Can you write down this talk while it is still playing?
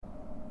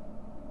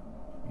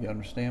You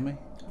understand me? I'm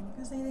not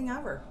going to say anything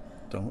ever.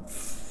 Don't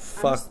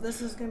fuck.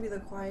 This is going to be the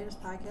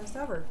quietest podcast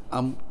ever.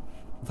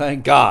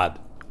 Thank God.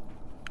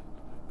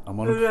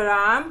 Is it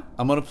on?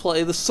 I'm gonna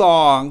play the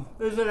song.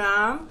 Is it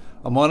on?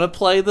 I'm gonna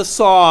play the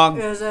song.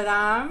 Is it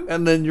on?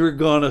 And then you're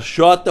gonna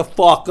shut the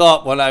fuck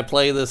up when I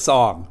play this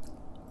song.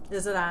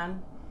 Is it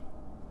on?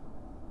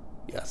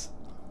 Yes.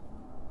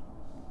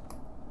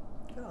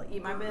 I'll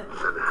eat my bit.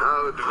 And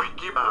how do we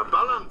keep our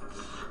balance?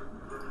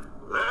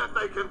 That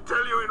I can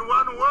tell you in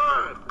one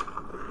word.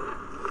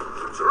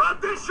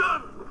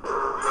 Tradition!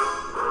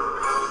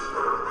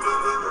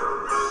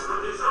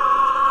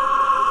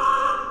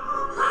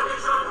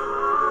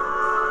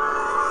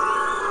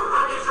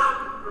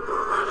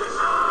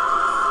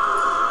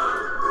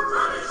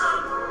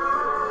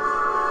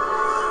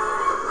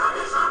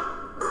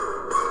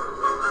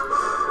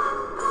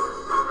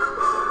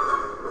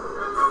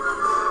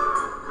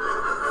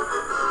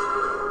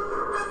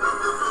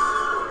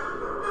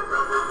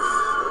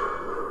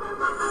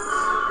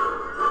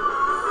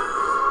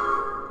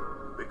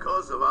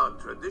 Because of our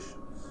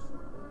traditions,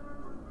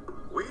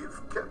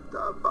 we've kept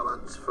our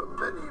balance for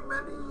many,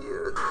 many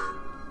years.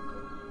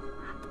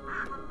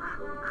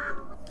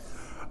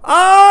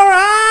 All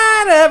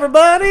right,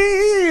 everybody,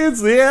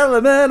 it's the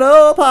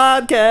Elemental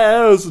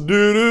Podcast.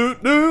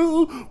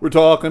 Do. We're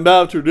talking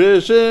about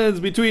traditions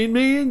between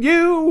me and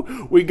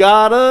you. We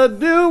gotta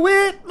do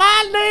it.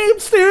 My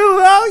name's Stu.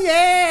 Oh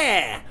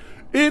yeah,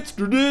 it's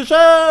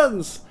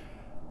traditions.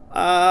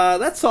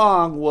 That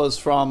song was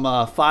from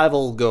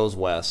Fievel Goes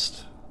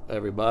West,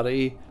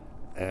 everybody,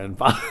 and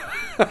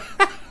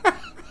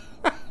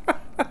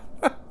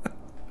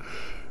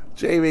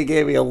Jamie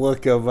gave me a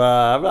look of,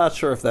 I'm not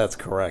sure if that's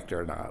correct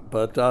or not,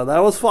 but that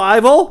was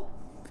Fievel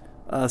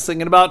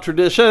singing about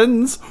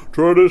traditions.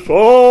 Tradition!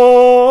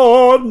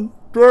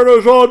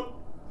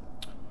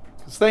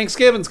 Because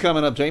Thanksgiving's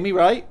coming up, Jamie,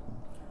 right?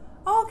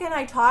 Oh, can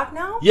I talk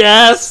now?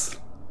 Yes!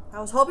 I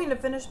was hoping to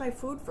finish my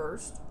food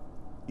first.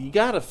 You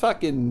got a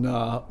fucking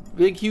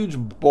big, huge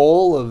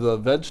bowl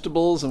of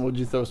vegetables, and would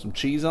you throw some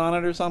cheese on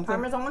it or something?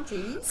 Parmesan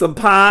cheese. Some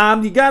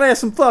palm. You gotta have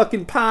some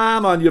fucking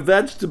palm on your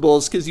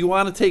vegetables because you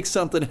want to take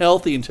something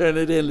healthy and turn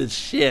it into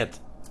shit.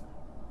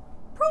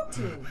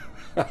 Protein.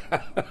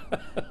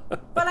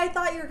 But I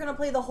thought you were going to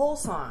play the whole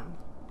song.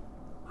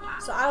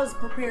 So I was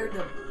prepared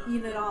to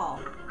eat it all.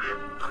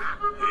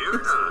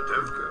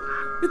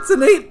 It's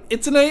an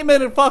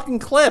 8-minute fucking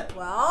clip.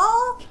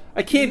 Well,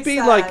 I can't you be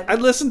said- like, I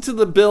listened to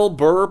the Bill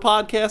Burr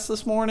podcast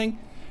this morning,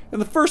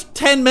 and the first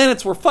 10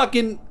 minutes were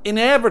fucking an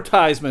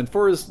advertisement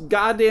for his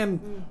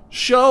goddamn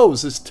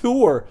shows, his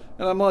tour.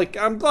 And I'm like,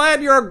 I'm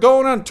glad you're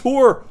going on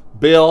tour,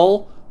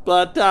 Bill,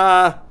 but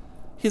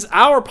his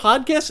hour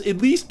podcast, at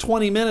least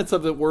 20 minutes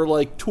of it were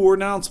like tour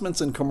announcements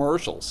and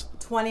commercials.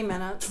 20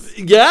 minutes.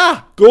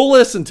 Yeah, go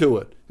listen to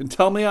it and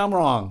tell me I'm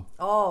wrong.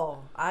 Oh,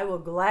 I will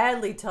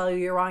gladly tell you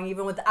you're wrong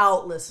even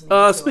without listening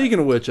to Speaking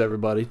of which,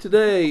 everybody,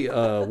 today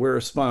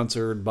we're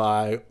sponsored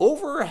by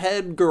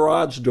Overhead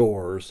Garage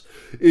Doors.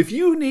 If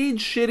you need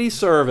shitty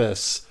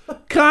service,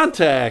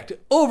 contact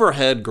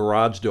Overhead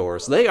Garage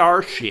Doors. They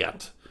are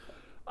shit.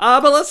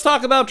 But let's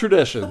talk about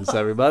traditions,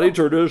 everybody.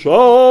 Tradition!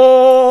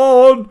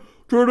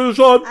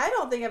 I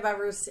don't think I've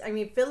ever seen... I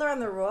mean, Fiddler on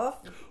the Roof,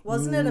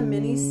 wasn't it a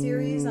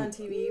mini-series on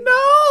TV?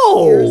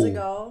 No! Years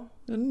ago?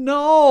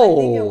 No!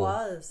 I think it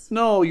was.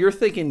 No, you're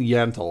thinking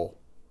Yentl.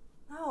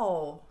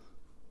 No.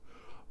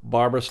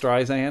 Barbara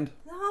Streisand?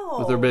 No.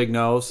 With her big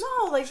nose?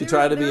 No, like she there,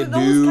 tried to there be a are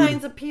those dude.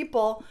 kinds of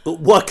people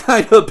What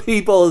kind of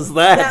people is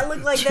that? that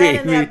look like Jamie?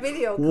 that in that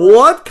video clip.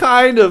 What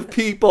kind of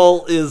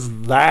people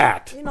is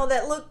that? You know,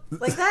 that look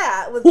like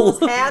that with those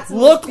hats and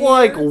Look those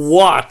like beards.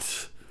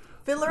 what?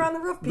 Fiddler on the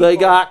Roof people. They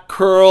got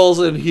curls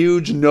and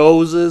huge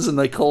noses and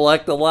they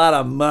collect a lot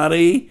of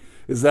money.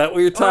 Is that what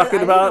you're talking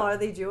I about? Didn't know. Are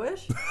they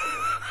Jewish?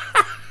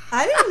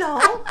 I didn't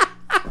know.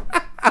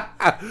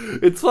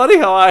 It's funny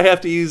how I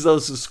have to use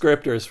those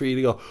descriptors for you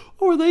to go,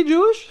 oh, are they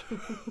Jewish?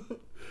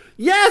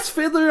 Yes,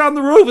 Fiddler on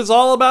the Roof is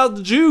all about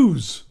the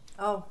Jews.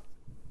 Oh.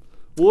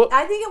 What?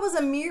 I think it was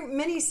a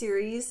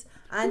mini-series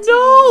on TV.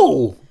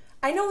 No!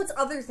 I know it's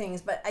other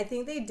things, but I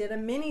think they did a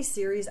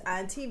mini-series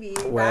on TV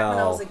back when I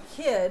Well, was a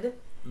kid.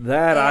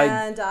 That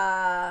And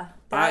I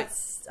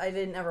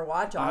didn't ever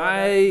watch all of it.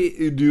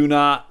 I do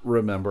not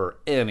remember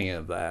any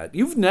of that.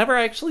 You've never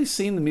actually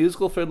seen the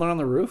musical Fiddler on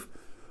the Roof?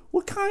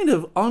 What kind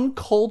of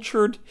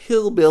uncultured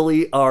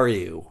hillbilly are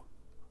you?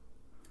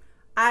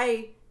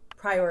 I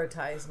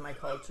prioritize my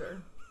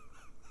culture.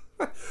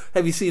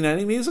 Have you seen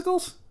any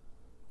musicals?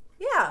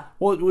 Yeah.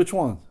 Which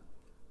one?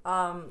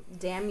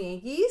 Damn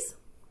Yankees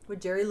with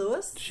Jerry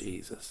Lewis.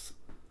 Jesus.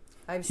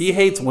 He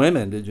hates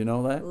women. Did you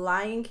know that?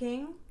 Lion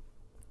King.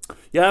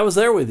 Yeah, I was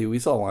there with you. We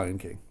saw Lion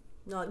King.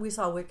 No, we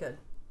saw Wicked.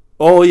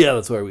 Oh, yeah,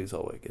 that's where we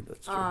saw Wicked.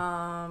 That's true.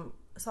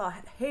 Saw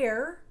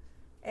Hair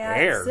at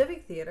Hair?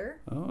 Civic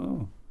Theater.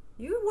 Oh.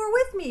 You were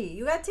with me.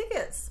 You got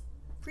tickets.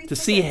 Free To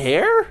tickets. see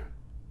Hair?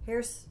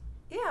 Hair's,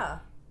 yeah.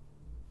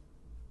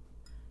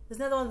 Isn't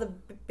that the one with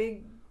the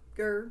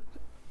bigger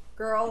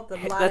girl?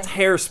 That's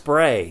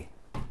Hairspray.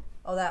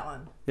 Oh, that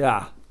one.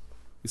 Yeah.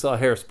 You saw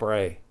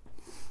Hairspray.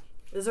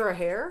 Is there a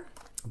hair?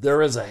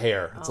 There is a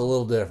hair. It's a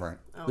little different.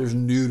 There's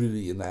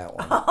nudity in that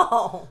one.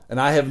 Oh.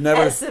 And I have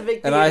never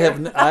Civic and I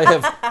theater.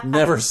 have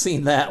never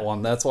seen that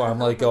one. That's why I'm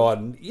like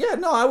going, yeah,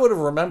 no, I would have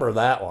remembered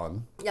that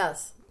one.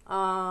 Yes.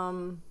 I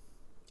don't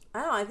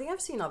know. I think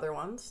I've seen other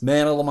ones.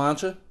 Man of La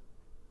Mancha?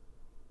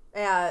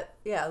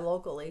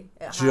 Locally.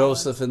 At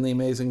Joseph in the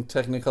Amazing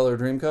Technicolor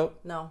Dreamcoat?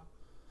 No.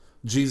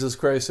 Jesus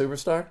Christ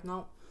Superstar?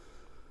 No.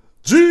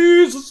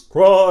 Jesus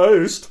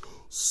Christ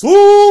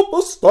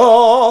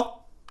Superstar.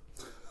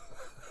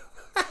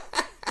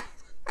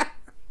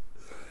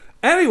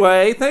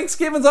 Anyway,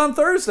 Thanksgiving's on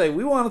Thursday.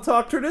 We want to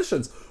talk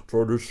traditions.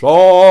 Tradition.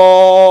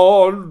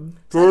 I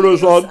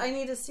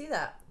need to see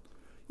that.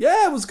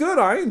 Yeah, it was good.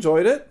 I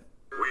enjoyed it.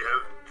 We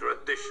have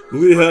traditions.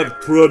 We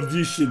have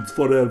traditions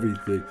for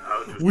everything.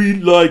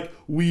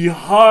 We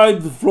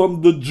hide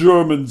from the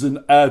Germans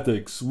in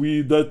attics.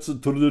 That's a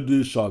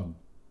tradition.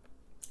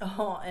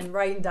 Oh, and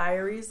writing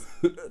diaries?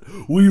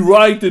 We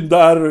write in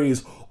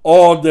diaries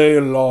all day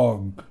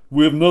long.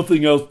 We have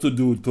nothing else to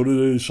do.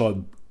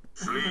 Tradition.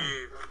 Sleep.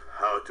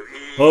 How to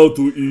eat. How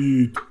to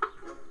eat.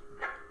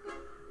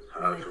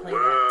 When they play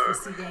that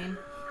twisty game.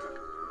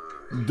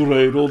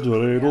 Dreidel,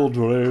 dreidel,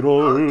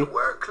 dreidel.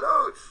 Wear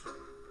clothes.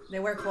 They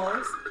wear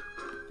clothes?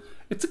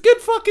 It's a good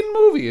fucking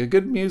movie, a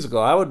good musical.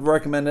 I would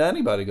recommend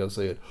anybody go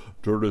see it.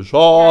 Tradition. I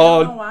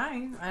don't know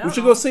why. We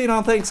should go see it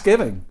on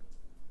Thanksgiving.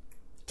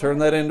 Turn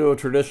that into a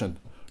tradition.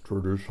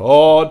 Tradition.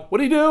 What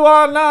do you do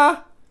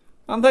on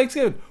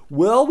Thanksgiving?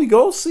 Well, we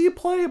go see a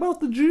play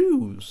about the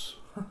Jews.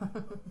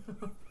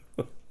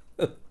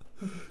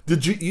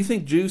 You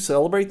think Jews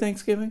celebrate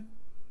Thanksgiving?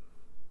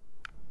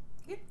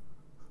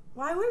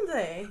 Why wouldn't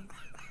they?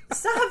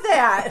 Stop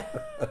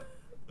that.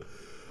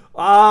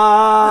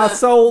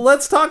 So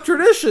let's talk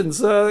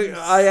traditions.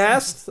 I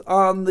asked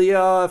on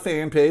the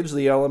fan page,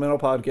 the Elemental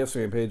Podcast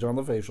fan page on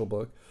the Facial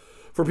Book,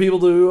 for people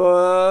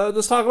to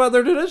just talk about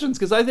their traditions,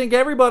 because I think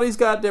everybody's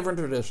got different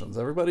traditions.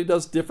 Everybody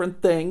does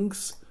different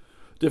things,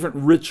 different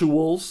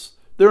rituals.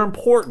 They're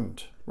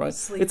important, right?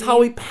 Sleeping. It's how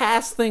we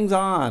pass things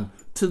on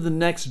to the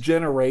next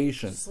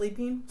generation.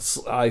 Sleeping?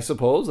 I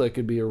suppose that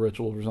could be a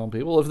ritual for some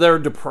people. If they're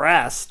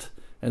depressed,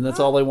 and that's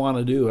all they want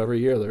to do every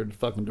year, they're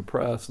fucking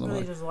depressed. And Or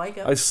they're they just like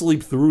it. I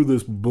sleep through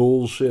this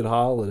bullshit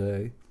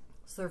holiday.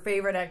 It's their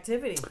favorite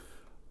activity.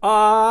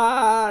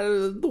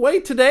 The way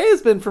today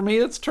has been for me,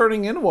 it's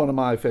turning into one of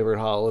my favorite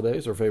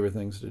holidays or favorite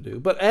things to do.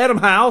 But Adam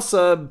House,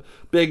 a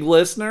big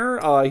listener,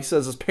 he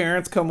says his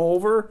parents come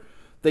over.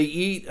 They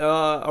eat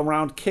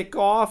around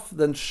kickoff,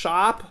 then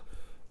shop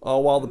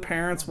while the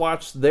parents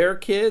watch their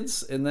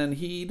kids. And then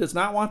he does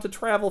not want to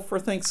travel for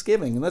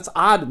Thanksgiving. And that's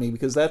odd to me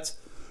because that's,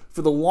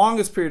 for the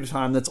longest period of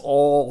time, that's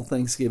all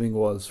Thanksgiving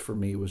was for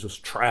me, was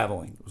just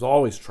traveling. It was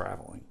always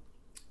traveling.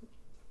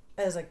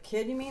 As a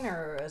kid, you mean,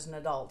 or as an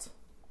adult?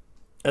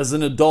 As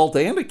an adult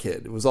and a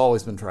kid, it was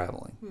always been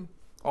traveling.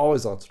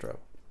 Always lots of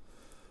travel.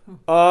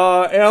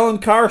 Alan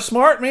Carr,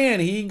 smart man.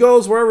 He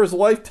goes wherever his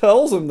wife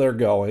tells him they're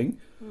going.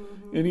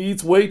 And he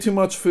eats way too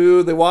much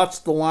food. They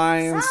watch the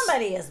Lions.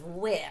 Somebody is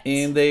whipped.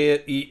 And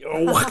they eat...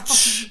 Oh,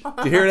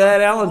 did you hear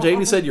that, Alan?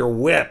 Jamie said you're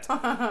whipped.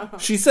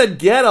 She said,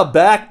 get a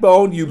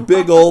backbone, you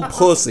big old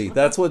pussy.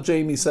 That's what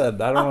Jamie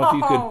said. I don't know if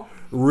you could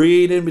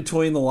read in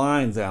between the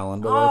lines, Alan,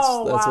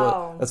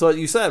 but that's what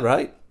you said,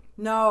 right?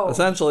 No.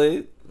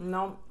 Essentially.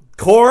 No.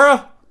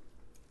 Cora,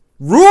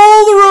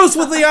 rule the roost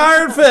with the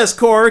iron fist,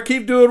 Cora.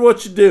 Keep doing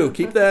what you do.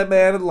 Keep that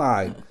man in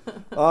line.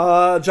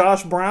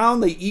 Josh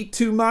Brown, they eat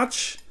too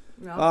much.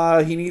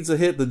 No. He needs to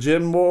hit the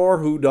gym more.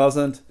 Who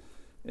doesn't?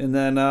 And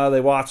then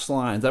they watch the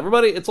Lions.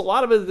 Everybody, it's a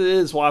lot of it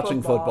is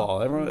watching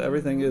football.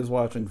 Everything is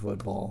watching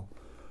football.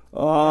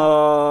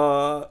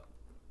 For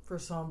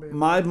some people.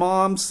 My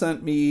mom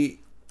sent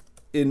me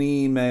an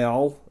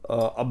email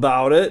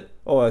about it.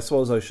 Oh, I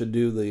suppose I should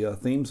do the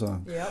theme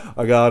song. Yep.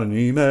 I got an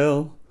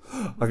email.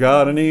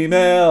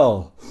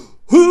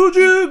 Who'd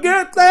you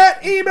get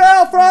that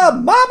email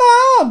from? My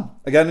mom!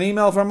 I got an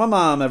email from my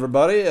mom,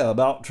 everybody,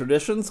 about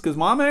traditions, because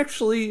mom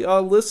actually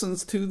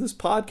listens to this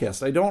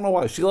podcast. I don't know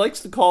why. She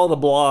likes to call it a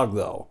blog,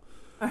 though.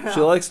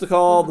 She likes to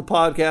call the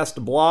podcast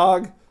a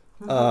blog.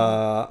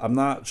 I'm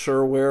not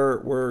sure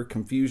where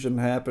confusion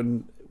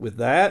happened with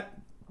that.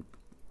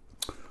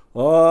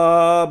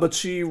 But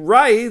she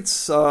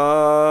writes,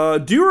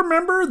 do you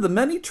remember the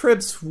many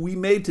trips we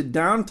made to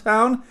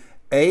downtown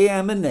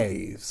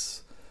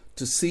AMNA's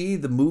to see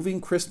the moving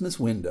Christmas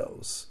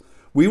windows?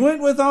 We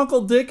went with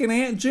Uncle Dick and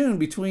Aunt June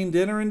between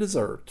dinner and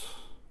dessert.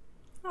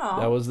 Oh,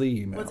 that was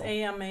the email. What's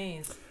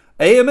AMA's?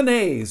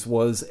 AMNA's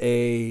was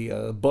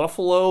a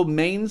Buffalo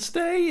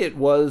mainstay. It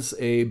was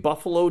a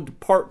Buffalo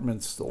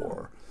department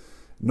store.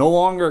 No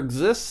longer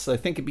exists. I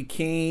think it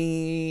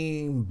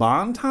became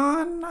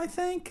Bon-Ton,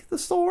 the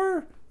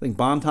store. I think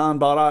Bon-Ton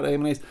bought out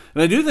AMNA's.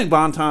 And I do think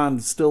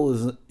Bon-Ton still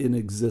is in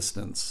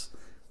existence.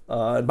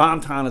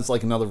 Bon-Ton is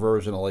like another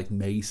version of like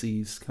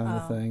Macy's kind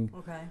of thing.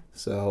 Okay.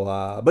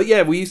 So, but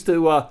yeah, we used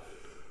to, I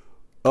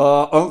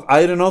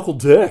had an Uncle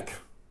Dick.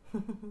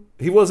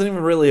 he wasn't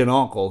even really an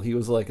uncle. He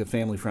was like a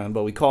family friend,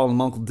 but we called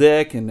him Uncle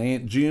Dick and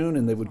Aunt June,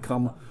 and they would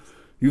come.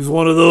 He was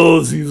one of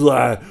those. He was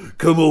like,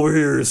 come over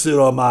here and sit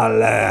on my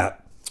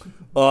lap.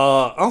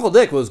 Uncle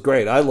Dick was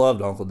great. I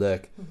loved Uncle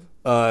Dick.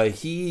 There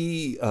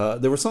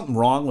was something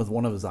wrong with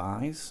one of his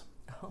eyes.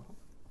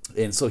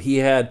 And so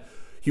he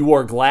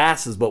wore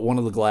glasses, but one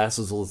of the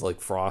glasses was like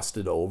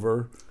frosted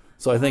over.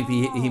 So I think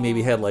he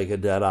maybe had like a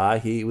dead eye.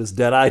 He was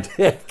Dead-Eye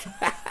Dick.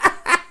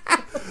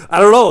 I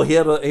don't know. He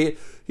had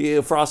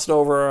he frosted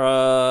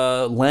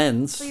over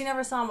lens. So you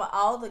never saw him with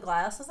all the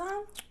glasses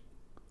on?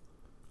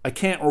 I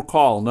can't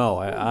recall. No,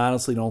 I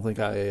honestly don't think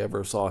I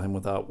ever saw him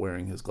without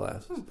wearing his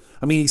glasses.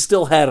 I mean, he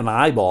still had an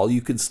eyeball.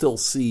 You could still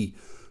see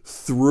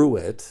through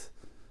it,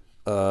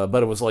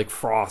 but it was like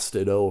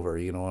frosted over.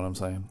 You know what I'm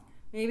saying?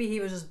 Maybe he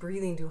was just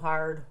breathing too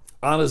hard.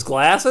 On his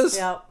glasses?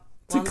 Yep.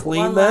 To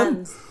clean them?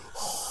 Lens.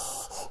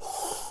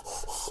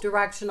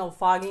 Directional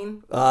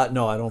fogging?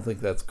 No, I don't think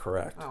that's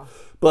correct. Oh.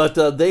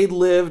 But they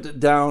lived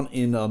down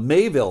in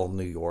Mayville,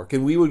 New York,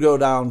 and we would go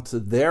down to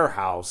their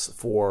house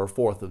for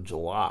 4th of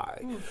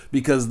July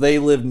because they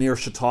lived near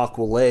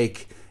Chautauqua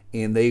Lake,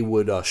 and they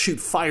would shoot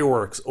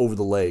fireworks over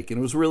the lake, and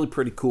it was really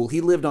pretty cool. He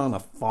lived on a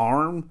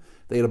farm.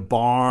 They had a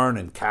barn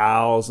and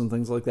cows and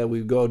things like that. We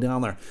would go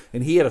down there,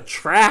 and he had a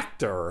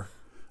tractor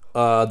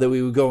that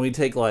we would go and we'd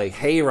take like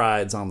hay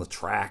rides on the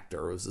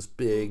tractor. It was this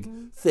big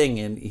thing,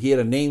 and he had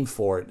a name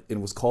for it. It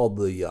was called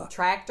the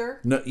tractor.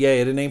 No, yeah, he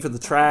had a name for the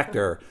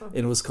tractor, and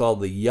it was called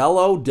the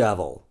Yellow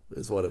Devil,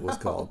 is what it was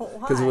called,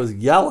 because it was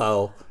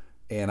yellow.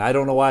 And I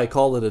don't know why he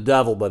called it a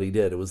devil, but he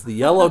did. It was the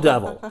Yellow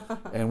Devil,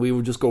 and we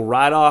would just go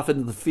right off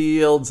into the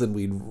fields, and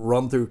we'd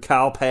run through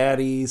cow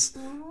patties.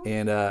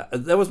 And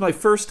that was my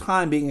first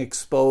time being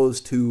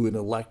exposed to an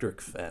electric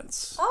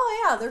fence.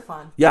 Oh, yeah, they're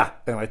fun. Yeah,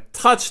 and I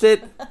touched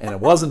it, and it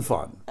wasn't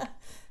fun.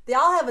 They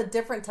all have a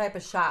different type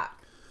of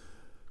shock.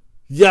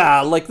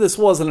 Yeah, like this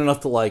wasn't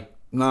enough to like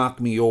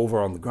knock me over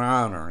on the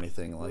ground or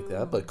anything like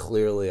that, but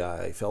clearly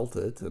I felt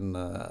it, and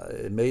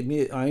it made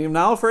me. I am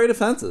now afraid of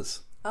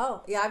fences.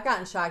 Oh, yeah, I've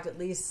gotten shocked at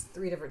least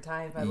 3 different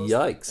times by those.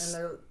 Yikes!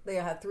 And they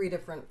had 3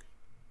 different.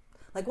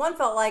 Like one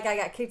felt like I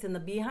got kicked in the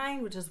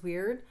behind, which is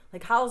weird.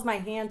 Like how's my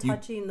hand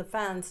touching the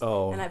fence?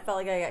 Oh. And I felt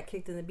like I got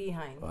kicked in the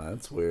behind. Well,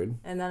 that's weird.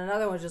 And then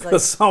another one was just like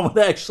Someone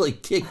actually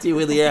kicked you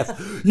in the ass.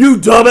 You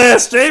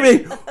dumbass,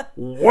 Jamie!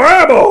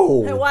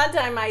 Whammo! At one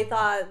time I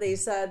thought they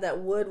said that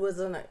wood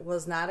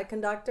was not a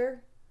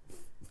conductor.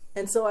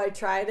 And so I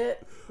tried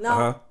it.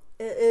 No,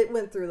 it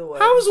went through the wood.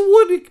 How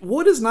is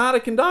wood is not a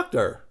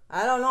conductor?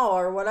 I don't know,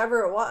 or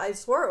whatever it was. I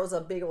swear it was a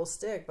big old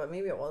stick, but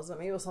maybe it wasn't.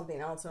 Maybe it was something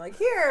else. They're like,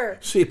 here,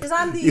 because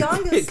I'm the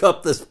youngest. Pick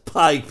up this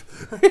pipe.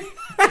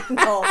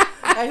 No,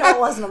 I know it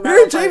wasn't a metal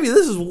Here, pipe. Jamie,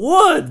 this is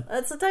wood.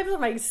 That's the type of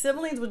my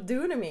siblings would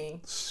do to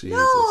me. Jesus.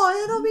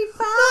 No, it'll be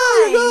fine.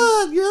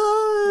 Oh,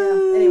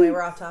 God. Yeah. Anyway,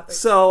 we're off topic.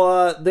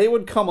 So they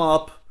would come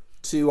up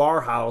to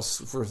our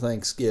house for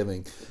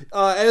Thanksgiving.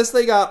 As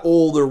they got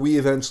older, we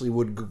eventually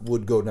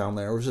would go down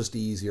there. It was just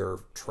easier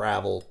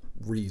travel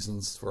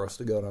reasons for us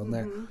to go down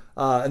there.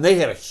 And they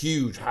had a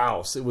huge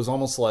house. It was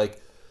almost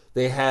like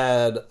they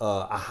had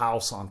a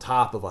house on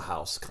top of a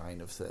house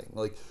kind of thing.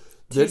 Like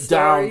 2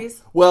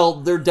 stories?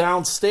 Their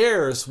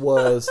downstairs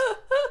was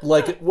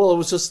it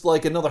was just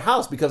like another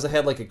house because it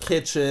had like a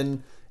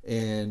kitchen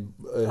and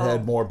it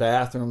had more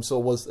bathrooms, so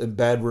it was, and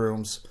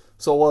bedrooms.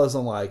 So it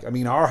wasn't like, I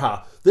mean,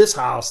 this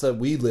house that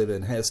we live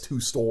in has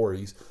 2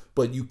 stories,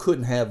 but you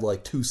couldn't have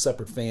like 2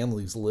 separate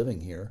families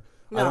living here.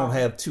 No. I don't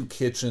have 2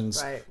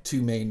 kitchens, right.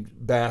 2 main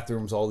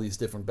bathrooms, all these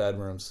different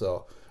bedrooms.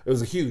 So it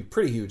was a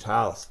pretty huge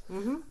house.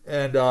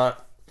 And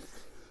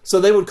so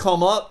they would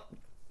come up,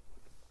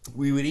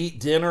 we would eat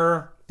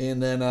dinner,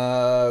 and then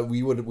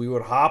we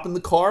would hop in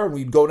the car and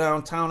we'd go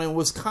downtown. And it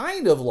was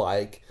kind of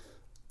like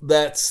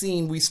that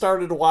scene. We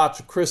started to watch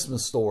A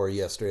Christmas Story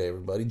yesterday,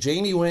 everybody.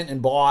 Jamie went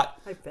and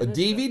bought a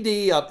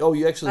DVD. Oh,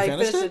 you actually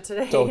finished it? I finished it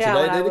today. So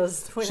Yeah,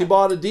 she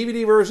bought a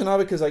DVD version of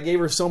it because I gave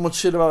her so much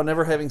shit about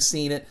never having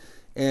seen it.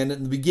 And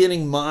in the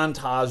beginning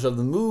montage of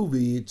the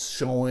movie, it's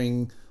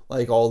showing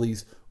like all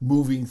these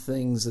moving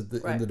things in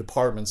the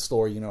department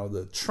store, you know,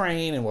 the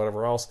train and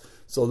whatever else.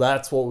 So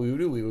that's what we would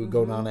do. We would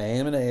go down to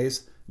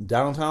A&A's,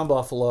 downtown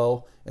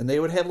Buffalo, and they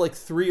would have like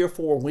 3 or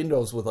 4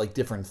 windows with like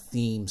different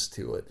themes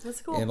to it.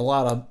 That's cool. And a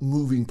lot of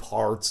moving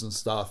parts and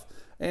stuff.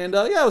 And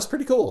yeah, it was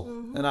pretty cool.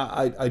 And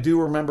I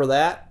do remember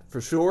that for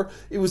sure.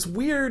 It was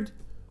weird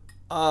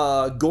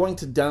going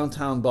to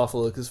downtown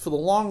Buffalo because for the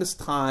longest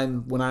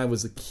time when I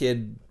was a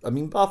kid, I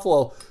mean,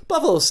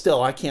 Buffalo's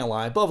still, I can't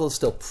lie, Buffalo's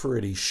still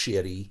pretty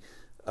shitty.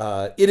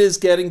 It is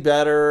getting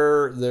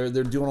better.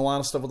 They're doing a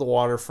lot of stuff with the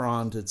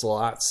waterfront. It's a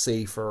lot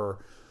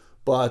safer.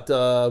 But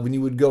when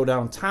you would go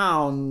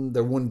downtown,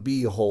 there wouldn't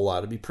be a whole lot.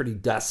 It'd be pretty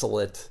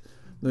desolate.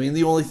 I mean,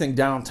 the only thing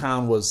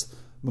downtown was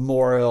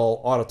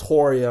Memorial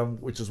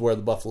Auditorium, which is where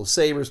the Buffalo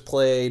Sabres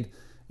played.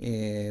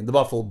 And the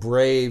Buffalo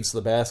Braves,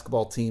 the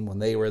basketball team, when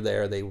they were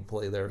there, they would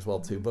play there as well,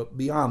 too. But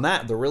beyond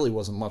that, there really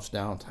wasn't much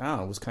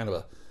downtown. It was kind of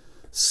a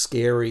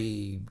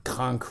scary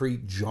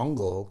concrete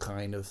jungle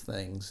kind of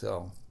thing.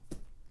 So,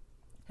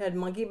 had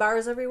monkey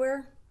bars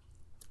everywhere?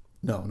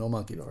 No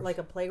monkey bars. Like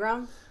a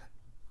playground?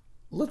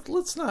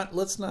 Let's not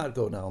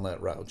go down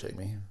that route,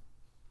 Jamie.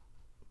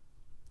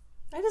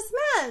 I just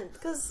meant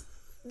because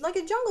like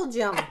a jungle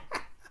gym.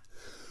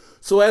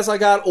 So as I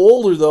got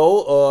older,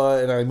 though,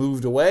 and I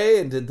moved away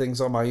and did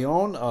things on my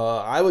own,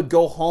 I would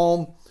go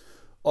home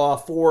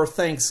for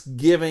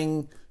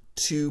Thanksgiving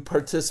to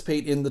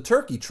participate in the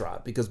turkey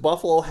trot because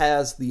Buffalo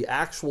has the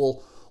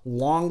actual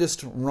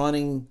longest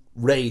running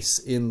race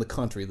in the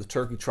country. The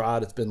turkey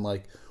trot, it's been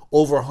like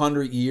over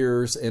 100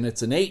 years, and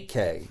it's an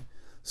 8K.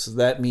 So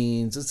that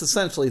means it's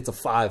a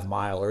 5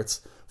 miler.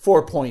 It's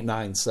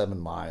 4.97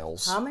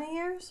 miles. How many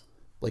years?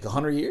 Like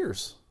 100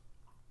 years.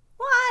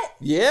 What?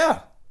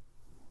 Yeah.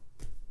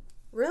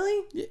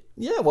 Really?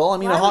 Yeah, well, I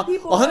mean, Why would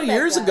people 100 run back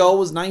years then? ago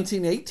was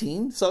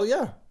 1918, so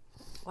yeah.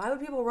 Why would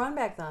people run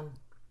back then?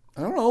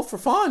 I don't know, for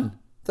fun.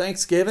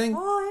 Thanksgiving,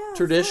 Oh, yeah,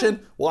 tradition.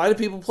 fun. Why do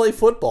people play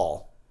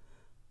football?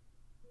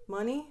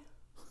 Money?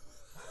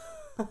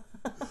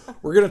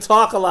 We're going to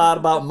talk a lot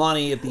about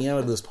money at the end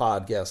of this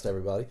podcast,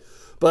 everybody.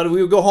 But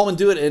we would go home and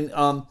do it, and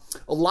a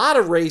lot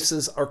of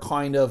races are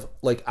kind of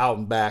like out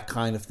and back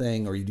kind of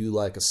thing, or you do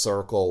like a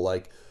circle,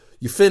 like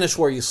you finish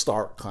where you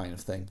start kind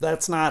of thing.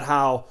 That's not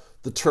how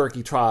the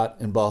turkey trot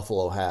in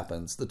Buffalo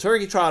happens. The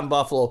turkey trot in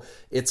Buffalo,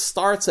 it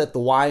starts at the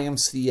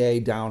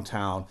YMCA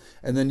downtown,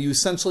 and then you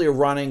essentially are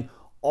running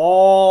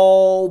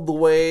all the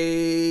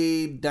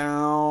way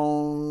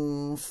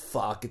down,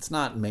 it's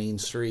not Main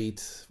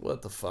Street,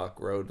 what the fuck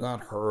road, not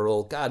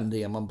Hurdle,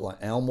 goddamn,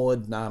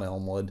 Elmwood, not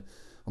Elmwood,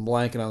 I'm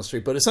blanking on the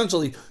street, but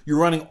essentially you're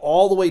running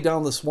all the way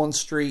down this one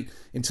street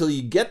until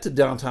you get to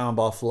downtown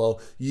Buffalo.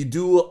 You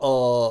do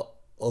a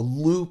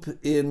loop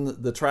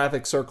in the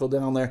traffic circle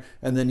down there,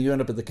 and then you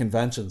end up at the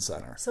convention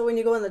center. So when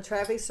you go in the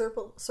traffic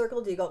circle,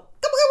 do you go,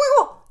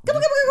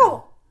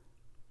 go?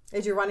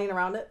 As you're running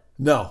around it?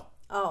 No.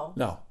 Oh.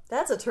 No.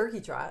 That's a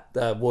turkey trot.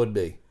 That would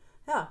be.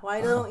 Yeah.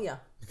 Why don't you?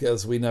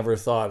 Because we never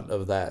thought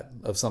of that,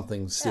 of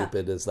something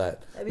stupid as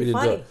that. That'd We be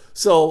didn't do funny. it.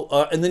 So,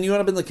 and then you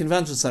end up in the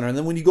convention center. And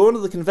then when you go into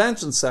the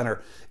convention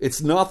center,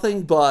 it's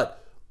nothing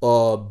but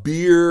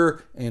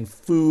beer and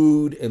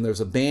food, and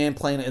there's a band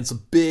playing. And it's a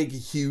big,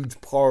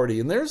 huge party.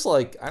 And there's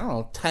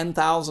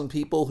 10,000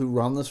 people who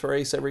run this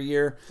race every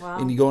year. Wow.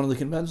 And you go into the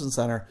convention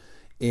center.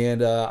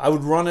 And I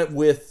would run it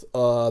with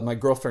my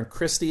girlfriend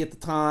Christy at the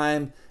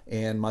time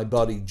and my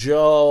buddy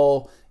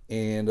Joe.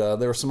 And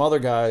there were some other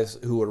guys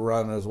who would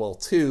run it as well,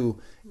 too.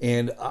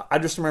 And I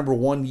just remember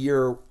one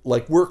year,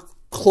 we're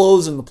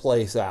closing the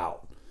place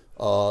out.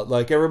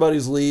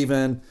 Everybody's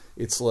leaving.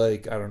 It's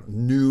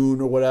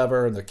noon or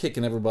whatever, and they're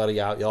kicking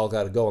everybody out. Y'all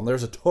got to go. And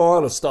there's a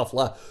ton of stuff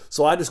left.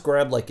 So I just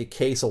grabbed a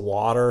case of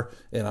water,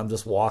 and I'm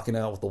just walking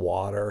out with the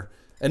water.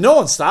 And no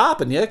one's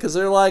stopping you because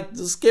they're like,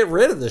 just get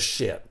rid of this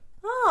shit.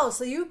 Oh,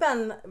 so you've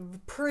been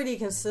pretty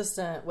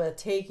consistent with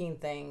taking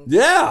things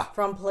Yeah.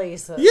 from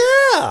places.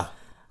 Yeah.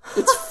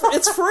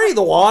 It's free.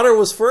 The water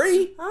was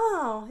free.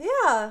 Oh,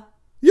 yeah.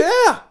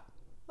 Yeah.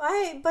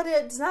 But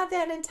it's not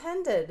that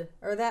intended,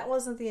 or that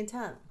wasn't the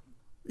intent.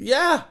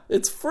 Yeah,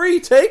 it's free.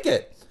 Take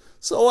it.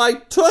 So I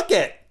took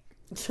it.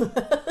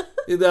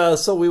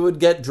 So we would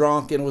get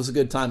drunk, and it was a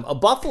good time.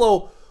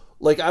 Buffalo,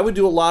 I would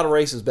do a lot of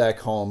races back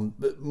home,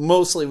 but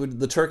mostly with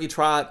the turkey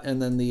trot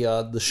and then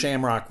the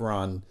Shamrock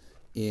Run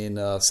in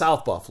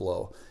South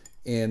Buffalo.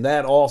 And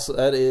that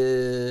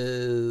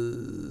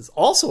is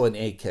also an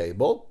 8K.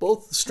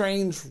 Both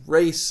strange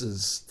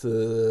races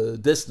to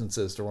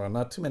distances to run.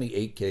 Not too many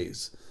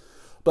 8Ks.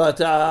 But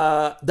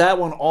that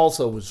one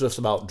also was just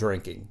about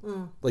drinking.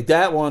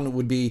 That one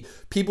would be,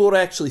 people would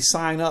actually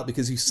sign up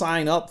because you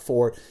sign up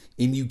for it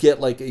and you get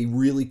a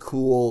really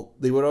cool,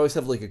 they would always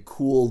have a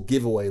cool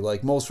giveaway.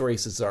 Most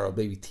races are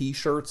maybe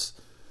t-shirts.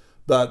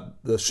 But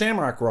the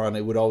Shamrock Run,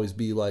 it would always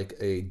be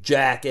a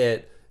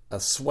jacket, a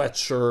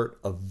sweatshirt,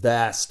 a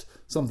vest,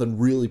 something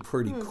really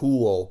pretty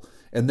cool.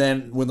 And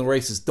then when the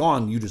race is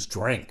done, you just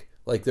drink.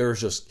 There's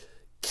just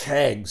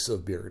kegs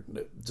of beer,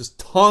 just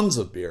tons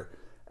of beer.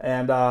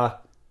 And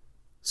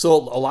so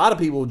a lot of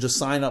people would just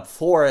sign up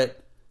for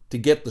it to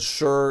get the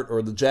shirt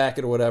or the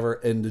jacket or whatever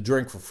and to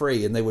drink for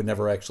free, and they would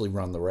never actually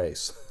run the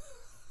race.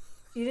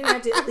 You didn't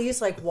have to at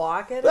least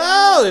walk it?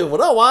 No,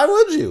 why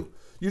would you?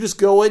 You just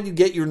go in, you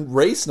get your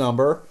race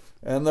number,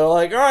 and they're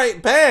like, all right,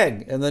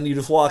 bang. And then you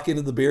just walk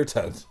into the beer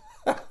tent.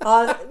 Yeah,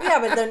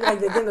 but then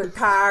they get in their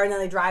car and then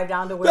they drive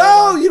down to where.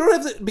 No, you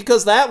don't have to,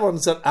 because that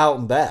one's out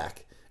and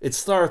back. It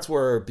starts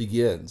where it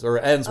begins, or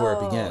ends where it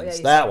begins. Yeah,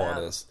 you that said one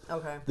that. is.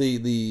 Okay.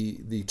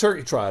 The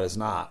turkey trot is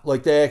not.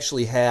 They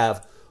actually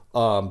have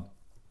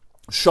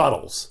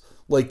shuttles.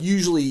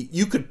 Usually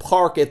you could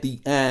park at the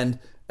end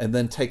and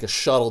then take a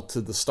shuttle to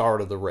the start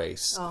of the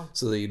race. Oh.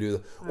 So that you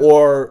do.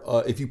 Or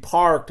if you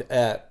parked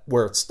at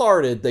where it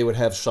started, they would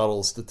have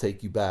shuttles to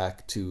take you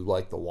back to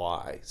the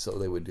Y. So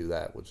they would do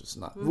that, which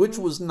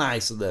was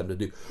nice of them to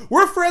do.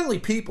 We're friendly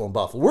people in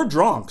Buffalo. We're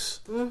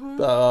drunks.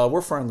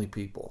 We're friendly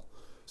people.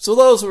 So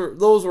those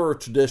were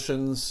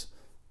traditions.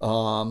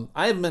 I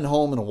haven't been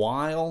home in a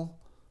while.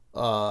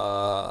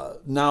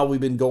 Now we've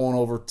been going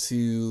over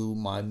to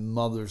my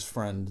mother's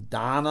friend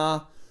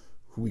Donna,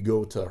 who we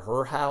go to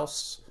her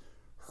house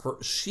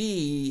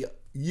she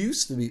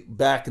used to be,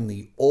 back in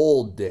the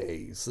old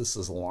days, this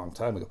is a long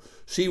time ago,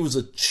 she was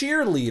a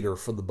cheerleader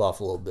for the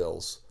Buffalo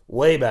Bills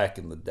way back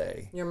in the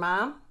day. Your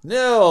mom?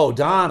 No,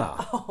 Donna.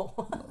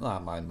 Oh.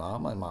 Not my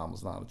mom. My mom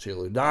was not a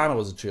cheerleader. Donna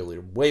was a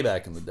cheerleader way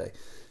back in the day.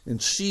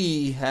 And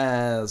she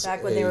has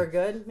Back when they were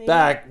good, maybe?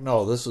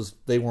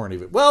 They weren't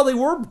even, well, they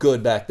were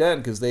good back then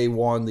because they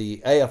won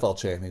the AFL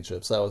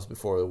championships. That was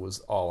before it was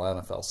all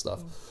NFL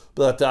stuff.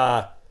 But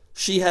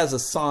she has a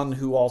son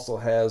who also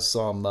has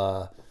some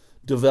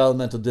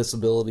developmental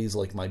disabilities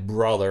like my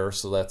brother,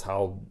 so that's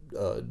how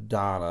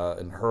Donna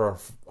and her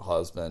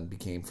husband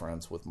became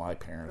friends with my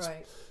parents.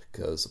 Right.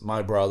 Because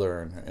my brother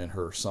and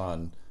her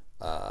son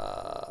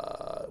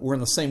were in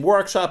the same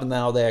workshop, and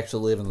now they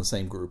actually live in the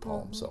same group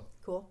home. So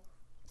Cool.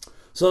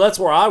 So that's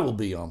where I will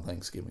be on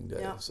Thanksgiving Day.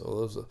 Yeah.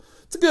 So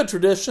it's a good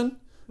tradition.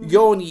 You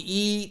go and you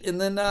eat, and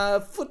then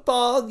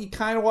football. You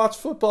kind of watch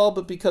football,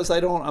 but because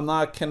I'm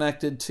not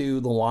connected to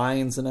the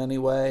Lions in any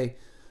way.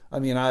 I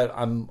mean,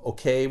 I'm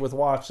okay with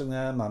watching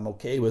them. I'm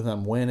okay with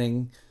them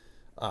winning,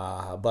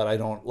 but I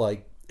don't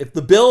like, if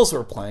the Bills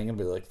were playing, I'd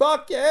be like,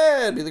 fuck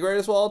yeah, it'd be the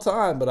greatest of all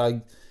time. But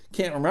I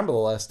can't remember the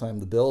last time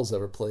the Bills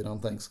ever played on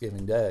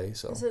Thanksgiving Day.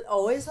 So Is it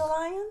always the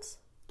Lions?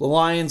 the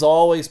Lions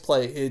always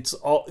play. It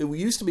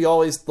used to be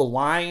always the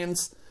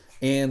Lions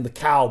and the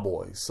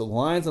Cowboys. So the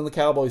Lions and the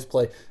Cowboys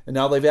play, and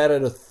now they've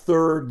added a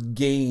third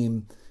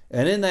game.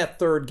 And in that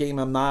third game,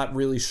 I'm not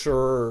really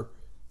sure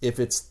if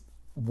it's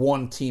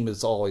one team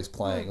that's always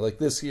playing. Like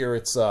this year,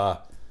 it's the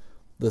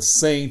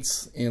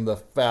Saints and the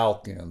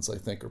Falcons, I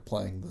think, are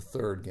playing the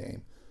third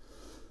game.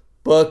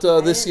 But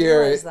this didn't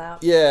year, realize that.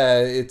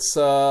 it's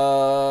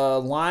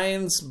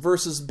Lions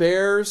versus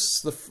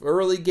Bears, the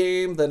early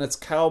game. Then it's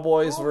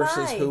Cowboys Oh,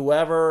 versus my.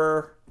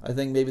 whoever. I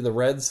think maybe the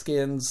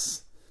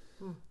Redskins.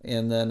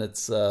 And then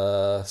it's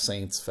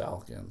Saints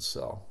Falcons.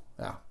 So,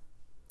 yeah.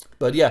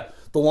 But yeah,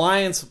 the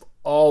Lions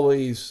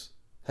always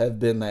have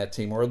been that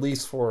team, or at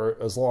least for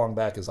as long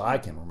back as I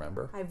can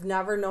remember. I've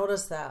never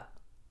noticed that.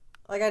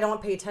 Like, I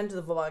don't pay attention to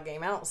the football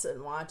game. I don't sit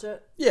and watch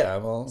it. Yeah,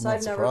 well, So I'm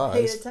I've not never surprised.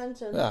 paid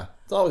attention. Yeah,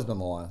 it's always been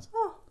the Lions.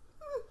 Oh.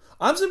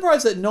 I'm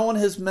surprised that no one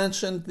has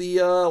mentioned the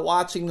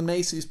watching the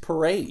Macy's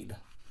parade,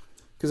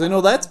 because I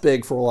know that's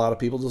big for a lot of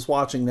people, just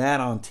watching that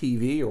on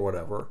TV or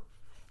whatever.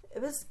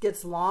 This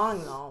gets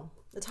long, though.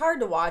 It's hard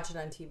to watch it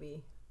on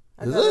TV.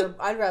 Is it?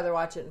 I'd rather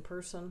watch it in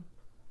person.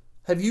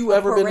 Have you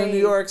ever been in parade. New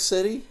York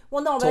City?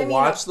 Well, no, but to I mean,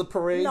 watch the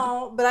parade?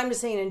 No, but I'm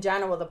just saying in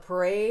general, the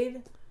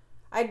parade.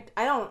 I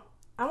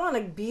want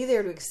to be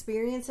there to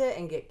experience it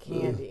and get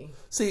candy.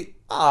 See,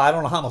 I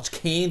don't know how much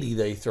candy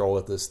they throw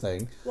at this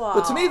thing. Wow.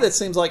 But to me, that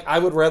seems like I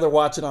would rather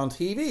watch it on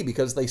TV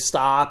because they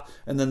stop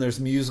and then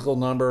there's musical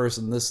numbers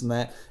and this and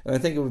that. And I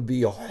think it would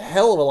be a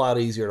hell of a lot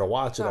easier to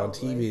watch it on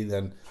Probably.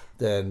 TV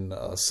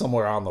than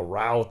somewhere on the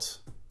route.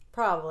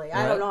 Probably.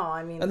 I Right? don't know.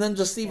 I mean, And then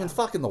just even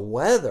fucking the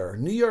weather.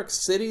 New York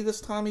City this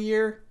time of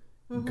year?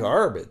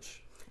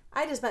 Garbage.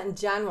 I just meant in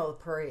general with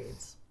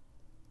parades.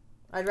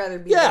 I'd rather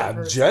be Yeah, there in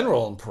person.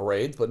 general in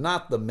parades, but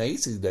not the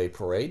Macy's Day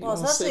Parade. You Well,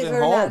 want to especially sit if at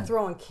they're home. not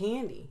throwing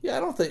candy. Yeah,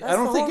 I don't think. That's I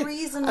don't the think. whole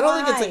reason I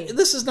don't think why. it's.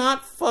 This is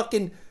not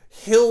fucking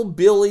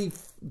hillbilly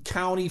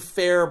county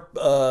fair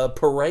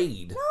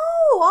parade.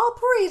 No, all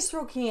parades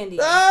throw candy.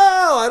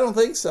 Oh, I don't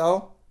think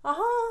so.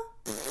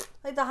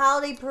 Like the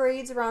holiday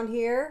parades around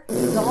here. The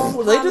homecoming.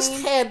 Well, they just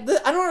had.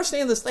 I don't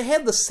understand this. They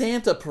had the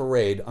Santa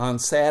parade on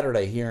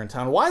Saturday here in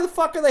town. Why the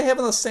fuck are they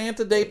having the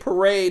Santa Day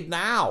parade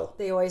now?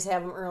 They always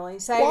have them early.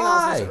 Saginaw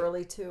Why? is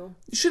early too.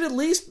 You should at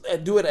least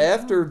do it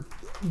after.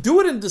 Do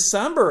it in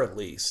December at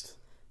least.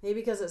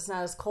 Maybe because it's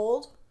not as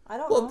cold. I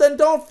don't Well, know. then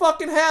don't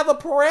fucking have a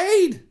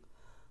parade.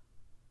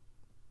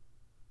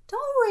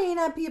 Don't rain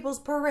on people's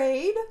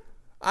parade.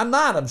 I'm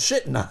not. I'm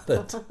shitting on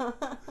it.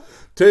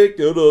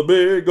 Taking a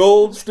big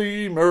old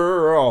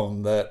steamer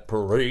on that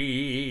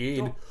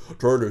parade.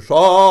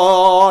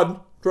 Tradition.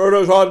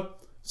 Tradition.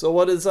 So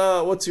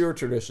what's your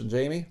tradition,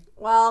 Jamie?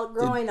 Well,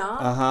 growing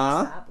up.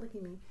 Uh-huh. Stop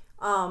looking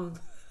at me.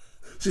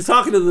 She's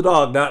talking to the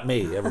dog, not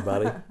me,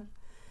 everybody.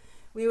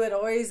 We would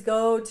always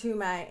go to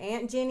my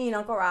Aunt Ginny and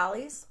Uncle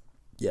Raleigh's.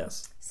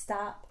 Yes.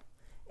 Stop.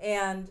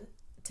 And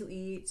to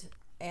eat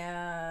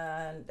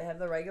and have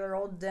the regular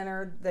old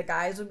dinner. The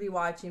guys would be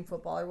watching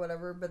football or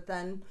whatever, but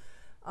then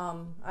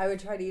I would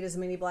try to eat as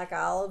many black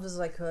olives as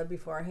I could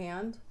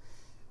beforehand.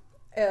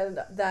 And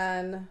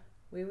then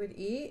we would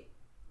eat,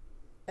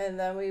 and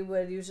then we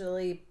would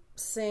usually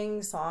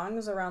sing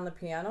songs around the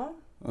piano.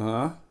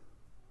 Uh-huh.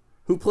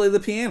 Who played the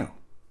piano?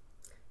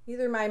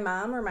 Either my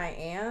mom or my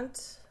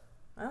aunt.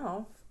 I don't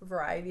know, a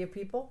variety of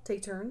people.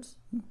 Take turns.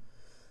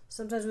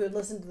 Sometimes we would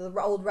listen to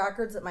the old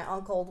records that my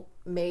uncle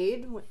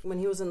made when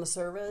he was in the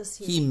service.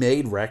 He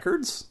made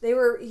records?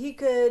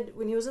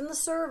 When he was in the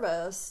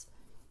service,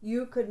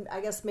 you could,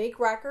 I guess, make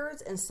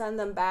records and send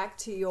them back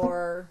to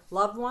your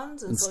loved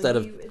ones. And Instead so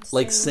of, you would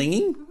like,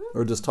 singing?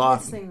 Or just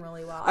talking? He'd sing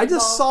really well. I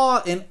just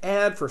saw an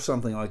ad for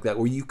something like that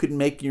where you could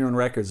make your own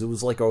records. It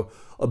was like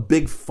a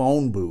big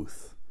phone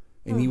booth.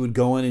 And you would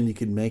go in and you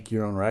could make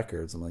your own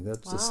records. I'm like,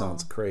 that just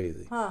sounds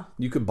crazy. Huh.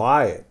 You could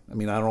buy it. I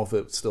mean, I don't know if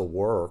it still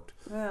worked.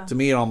 Yeah. To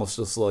me, it almost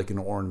just like an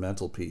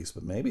ornamental piece,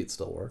 but maybe it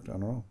still worked. I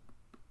don't know.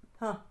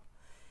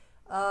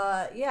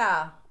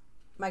 Yeah.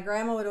 My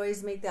grandma would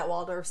always make that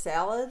Waldorf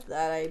salad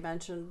that I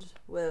mentioned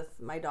with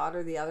my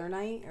daughter the other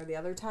night or the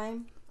other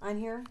time on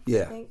here.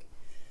 Yeah. I think.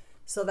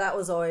 So that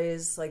was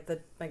always like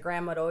my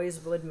grandma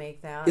would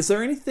make that. Is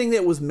there anything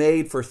that was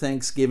made for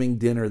Thanksgiving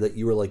dinner that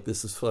you were like,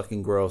 this is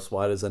fucking gross?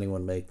 Why does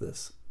anyone make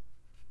this?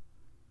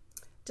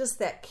 Just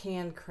that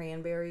canned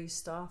cranberry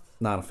stuff.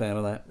 Not a fan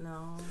of that?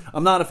 No.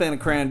 I'm not a fan of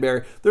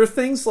cranberry. There are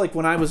things like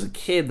when I was a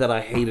kid that I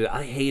hated.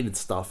 I hated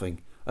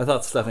stuffing. I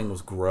thought stuffing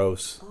was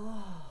gross.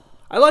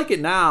 I like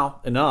it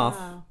now enough.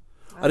 Yeah.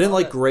 I didn't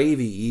like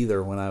gravy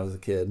either when I was a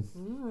kid.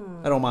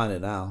 I don't mind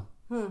it now.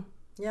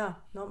 Yeah.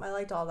 Nope, I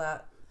liked all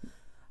that.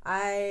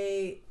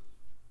 I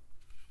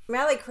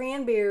like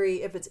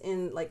cranberry if it's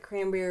in like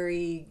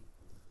cranberry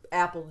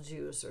apple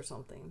juice or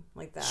something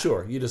like that.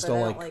 Sure, you just But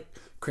don't I like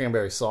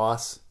cranberry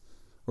sauce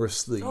or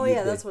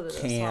the that's what it is.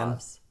 can.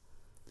 Sauce.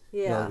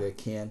 Yeah. Like a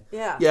can.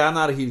 Yeah. Yeah, I'm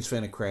not a huge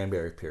fan of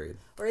cranberry. Period.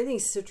 Or anything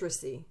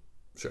citrusy.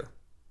 Sure.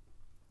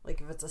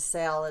 Like if it's a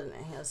salad and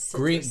it has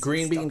citrus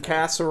Green bean stuff in it.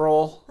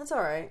 casserole. That's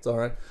all right. It's all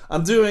right.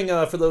 I'm doing,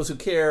 for those who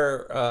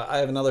care, I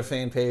have another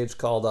fan page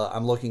called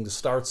I'm Looking to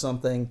Start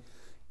Something.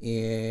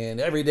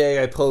 And every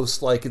day I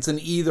post, like, it's an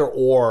either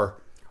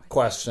or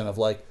question of,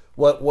 like,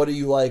 what do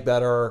you like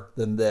better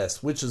than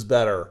this? Which is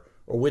better?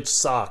 Or which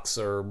sucks?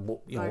 Or,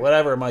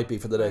 whatever it might be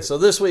for the day. Right. So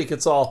this week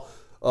it's all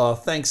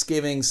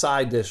Thanksgiving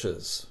side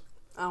dishes.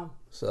 Oh.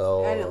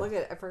 So I didn't look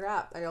at it. I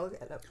forgot. I gotta look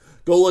at it.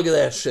 go look at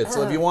that shit.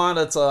 So if you want,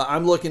 it's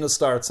I'm looking to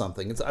start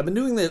something. I've been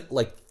doing that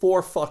like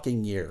 4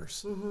 fucking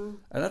years, and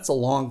that's a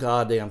long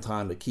goddamn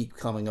time to keep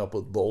coming up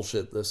with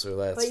bullshit, this or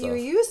that But stuff. you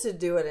used to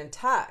do it in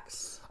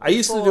text. I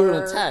used to do it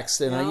in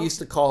text, and I you know? used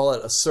to call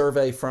it a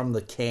survey from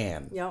the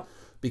can. Yep.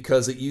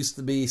 Because it used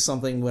to be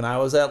something when I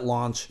was at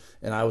lunch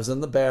and I was in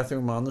the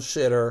bathroom on the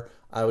shitter,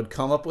 I would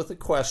come up with a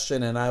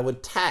question and I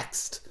would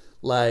text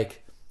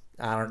like,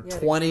 I don't know,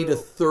 20 to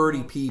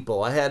 30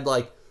 people. I had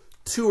like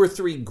 2 or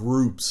 3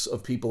 groups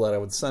of people that I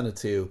would send it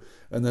to,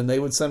 and then they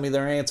would send me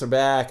their answer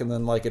back, and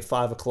then like at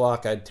 5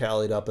 o'clock I'd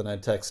tally it up and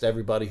I'd text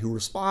everybody who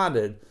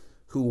responded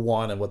who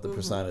won and what the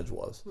percentage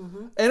was.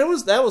 And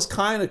that was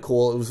kind of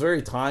cool. It was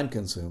very time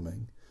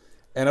consuming.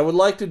 And I would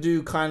like to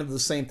do kind of the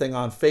same thing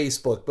on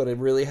Facebook, but it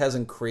really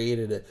hasn't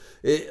created it.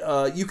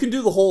 You can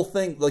do the whole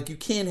thing. Like, you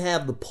can't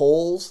have the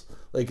polls,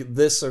 like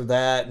this or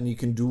that, and you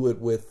can do it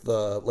with,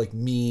 like,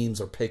 memes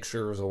or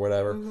pictures or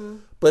whatever.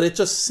 But it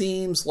just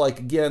seems like,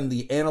 again,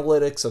 the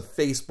analytics of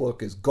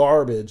Facebook is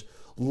garbage.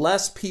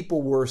 Less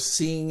people were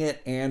seeing it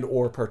and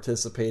or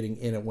participating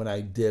in it when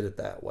I did it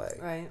that way.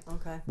 Right,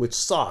 okay. Which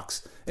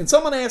sucks. And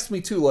someone asked me,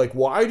 too, like,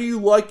 why do you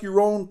like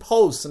your own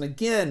posts? And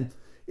again,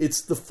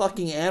 it's the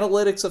fucking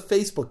analytics of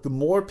Facebook. The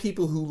more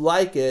people who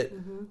like it,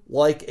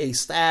 like a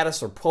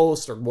status or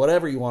post or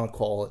whatever you want to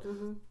call it,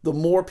 the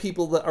more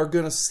people that are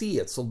going to see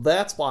it. So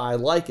that's why I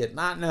like it.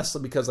 Not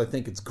necessarily because I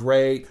think it's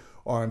great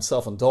or I'm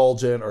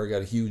self-indulgent or I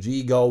got a huge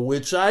ego,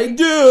 which I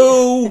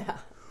do.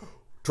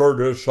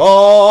 Tradition.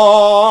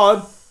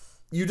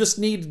 You just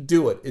need to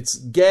do it. It's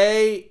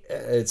gay.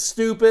 It's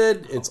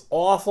stupid. It's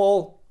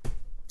awful.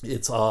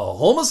 It's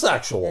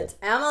homosexual. It's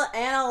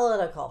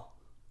analytical.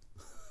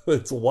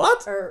 It's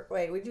what? Or,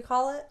 wait, what'd you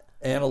call it?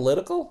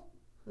 Analytical?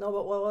 No,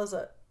 but what was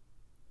it?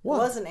 What? It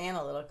wasn't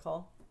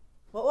analytical.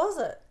 What was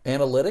it?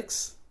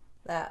 Analytics?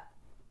 That.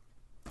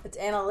 It's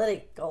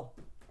analytical.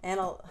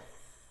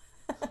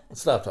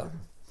 Stop talking.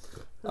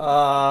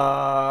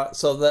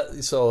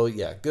 So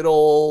yeah, good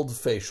old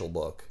facial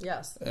book.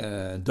 Yes.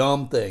 And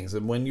dumb things.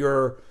 And when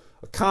you're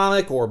a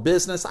comic or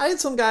business, I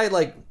had some guy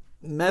like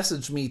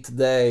message me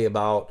today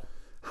about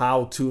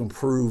how to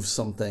improve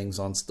some things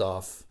on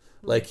stuff.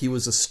 Like he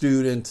was a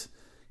student,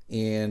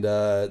 and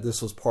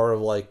this was part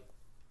of like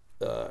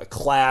a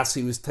class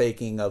he was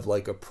taking of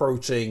like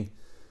approaching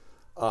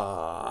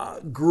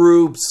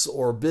groups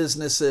or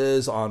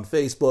businesses on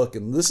Facebook,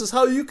 and this is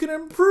how you can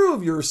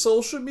improve your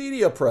social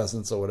media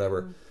presence or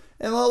whatever.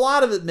 And a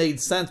lot of it made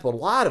sense, but a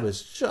lot of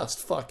it's just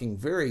fucking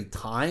very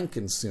time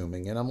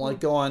consuming. And I'm like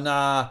going,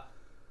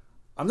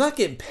 I'm not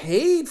getting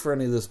paid for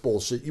any of this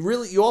bullshit.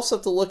 You also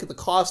have to look at the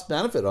cost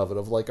benefit of it,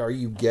 of like, are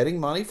you getting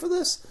money for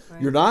this?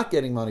 Right. You're not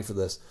getting money for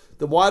this.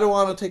 Then why do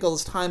I want to take all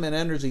this time and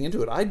energy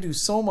into it? I do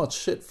so much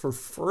shit for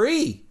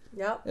free.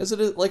 Yep. As it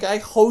is, like I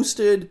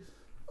hosted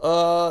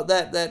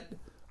that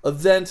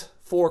event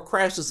for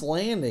Crash's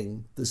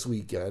Landing this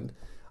weekend.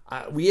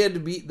 We had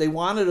to be. They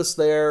wanted us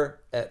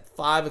there at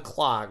 5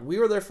 o'clock. We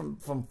were there from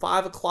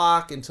 5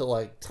 o'clock until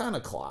like 10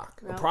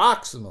 o'clock,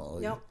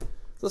 approximately. Yep.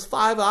 So it's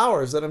 5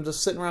 hours that I'm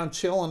just sitting around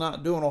chilling,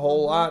 not doing a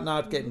whole lot,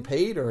 not getting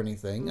paid or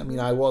anything. I mean,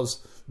 I was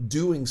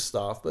doing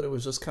stuff, but it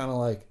was just kind of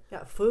like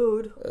got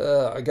food.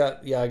 I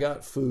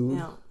got food.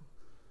 Yeah.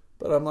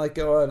 But I'm like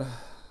going.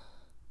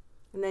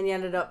 And then you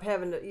ended up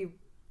having to you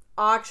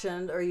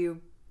auctioned or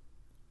you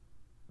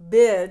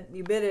bidded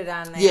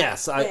on that.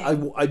 Yes,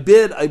 I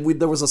bid.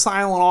 There was a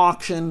silent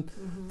auction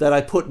that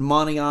I put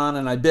money on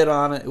and I bid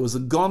on it. It was a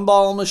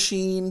gumball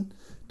machine,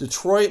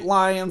 Detroit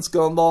Lions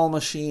gumball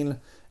machine,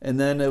 and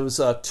then it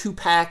was 2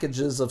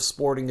 packages of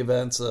sporting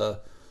events.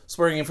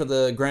 Sporting event for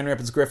the Grand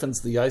Rapids Griffins,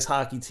 the ice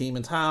hockey team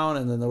in town,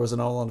 and then there was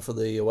another one for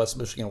the West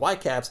Michigan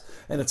Whitecaps.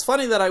 And it's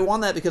funny that I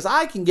won that because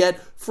I can get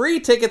free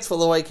tickets for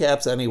the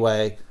Whitecaps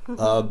anyway,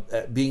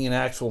 being an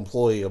actual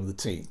employee of the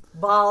team.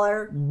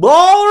 Baller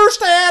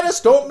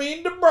status, don't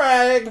mean to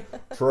brag.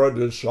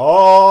 Tradition.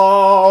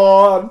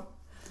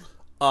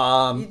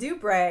 You do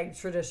brag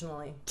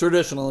traditionally.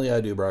 Traditionally, I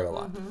do brag a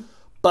lot.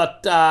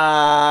 But, so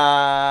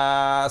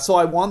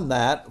I won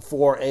that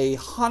for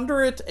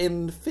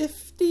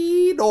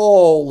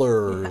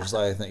 $150,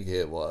 I think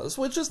it was,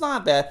 which is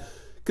not bad,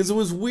 because it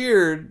was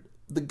weird.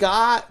 The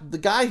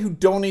guy who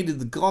donated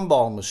the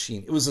gumball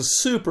machine, it was a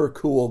super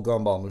cool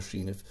gumball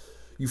machine. If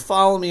you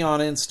follow me on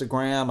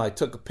Instagram, I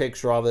took a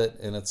picture of it,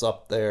 and it's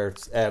up there.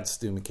 It's at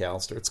Stu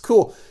McAllister. It's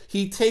cool.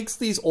 He takes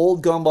these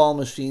old gumball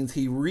machines,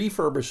 he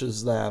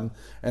refurbishes them,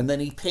 and then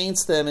he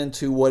paints them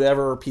into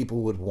whatever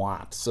people would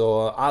want.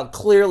 So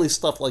clearly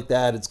stuff like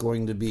that, it's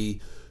going to be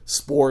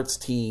sports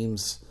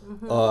teams,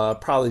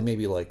 probably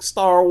maybe like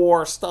Star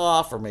Wars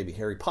stuff, or maybe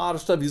Harry Potter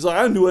stuff. He's like,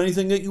 I can do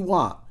anything that you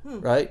want,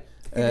 right?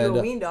 And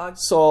a mean dog.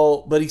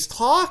 So, but he's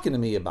talking to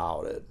me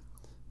about it,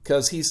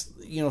 because he's,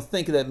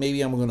 thinking that maybe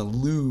I'm going to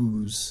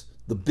lose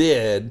the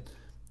bid,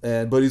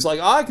 but he's like,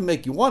 I can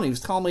make you one. He was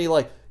telling me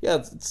like, yeah,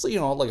 it's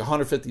like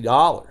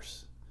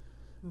 $150,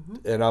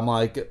 and I'm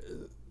like,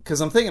 because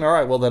I'm thinking, all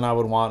right, well then I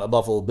would want a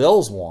Buffalo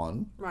Bills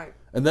one, right?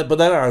 But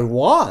then I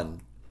won,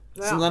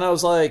 yeah. So then I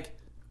was like,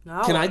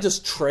 can I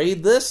just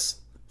trade this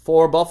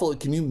for Buffalo?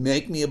 Can you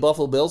make me a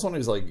Buffalo Bills one?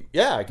 He's like,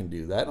 yeah, I can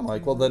do that. I'm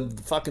like, well then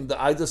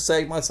I just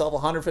saved myself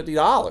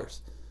 $150,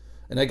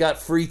 and I got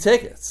free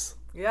tickets.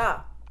 Yeah.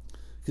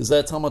 Because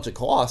that's how much it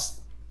costs.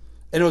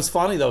 And it was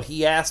funny, though.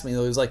 He asked me,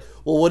 though, he was like,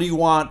 well, what do you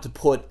want to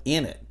put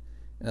in it?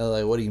 And I was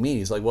like, what do you mean?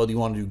 He's like, well, do you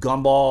want to do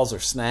gumballs or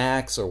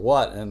snacks or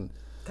what? And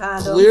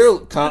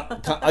clearly,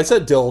 I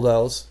said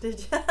dildos. Did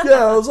you?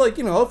 Yeah, I was like,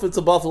 if it's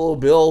a Buffalo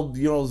Bill,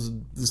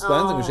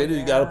 dispensing machine,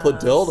 you got to put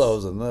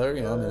dildos in there.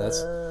 I mean,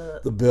 that's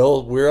the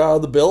bill. We're out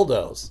of the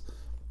dildos.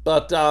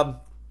 But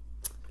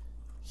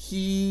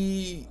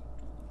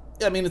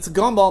it's a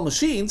gumball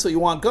machine, so you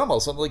want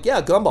gumballs. So I'm like,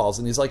 yeah, gumballs.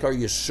 And he's like, are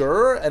you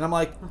sure? And I'm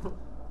like,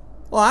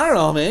 well, I don't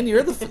know, man.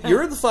 You're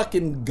the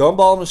fucking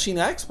gumball machine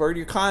expert.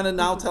 You're kind of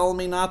now telling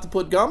me not to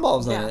put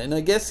gumballs in it. And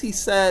I guess he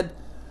said,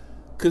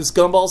 because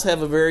gumballs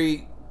have a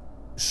very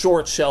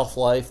short shelf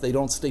life. They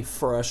don't stay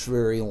fresh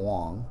very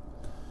long.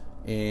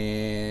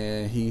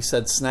 And he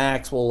said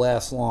snacks will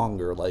last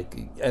longer, like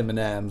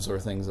M&Ms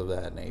or things of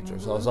that nature.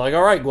 So I was like,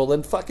 all right, well,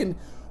 then fucking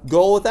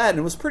go with that. And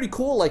it was pretty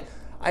cool. Like,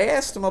 I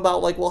asked him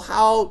about, like, well,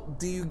 how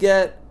do you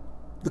get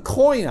the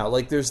coin out?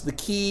 Like, there's the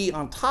key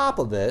on top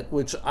of it,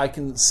 which I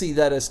can see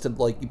that as to,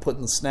 like, you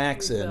putting the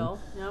snacks in.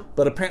 Yep.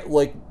 But apparently,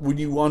 like, when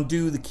you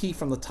undo the key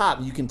from the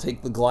top, you can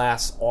take the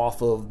glass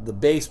off of the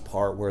base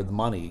part where the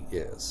money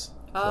is.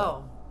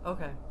 Oh,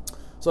 okay.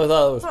 So I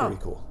thought that was pretty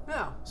cool.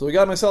 Yeah. So we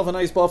got myself a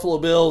nice Buffalo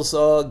Bills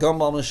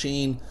gumball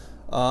machine.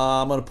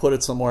 I'm going to put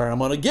it somewhere. I'm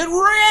going to get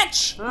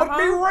rich. I'm going to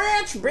be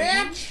rich,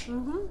 bitch.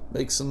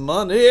 Make some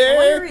money. I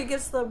wonder where he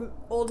gets the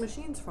old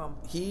machines from.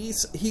 He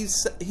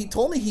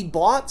told me he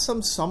bought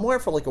some somewhere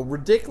for like a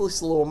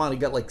ridiculous low amount. He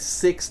got like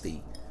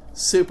 60.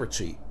 Super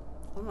cheap.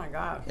 Oh my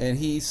gosh. And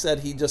he said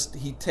he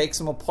takes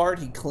them apart.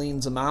 He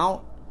cleans them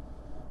out.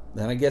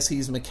 Then I guess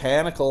he's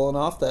mechanical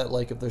enough that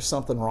like if there's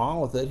something wrong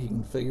with it, he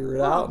can figure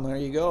it out. And there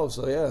you go.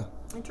 So yeah.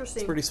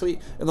 Interesting. It's pretty sweet.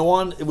 And the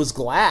one, it was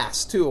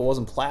glass, too. It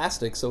wasn't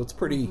plastic, so it's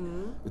pretty,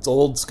 it's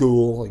old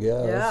school, I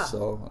guess. Yeah.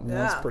 So,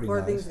 that's pretty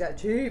before nice. things got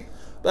cheap.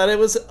 But it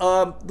was,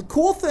 the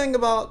cool thing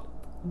about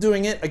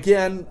doing it,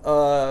 again,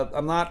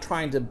 I'm not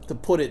trying to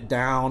put it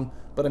down,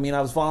 but I mean,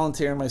 I was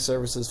volunteering my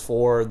services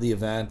for the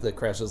event, the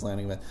Crashes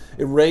Landing event.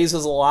 It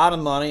raises a lot of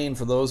money, and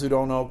for those who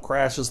don't know,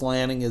 Crashes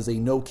Landing is a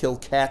no-kill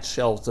cat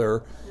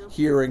shelter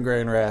here in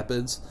Grand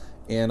Rapids.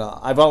 And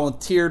I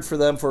volunteered for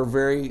them for a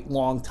very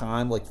long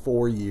time, like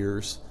 4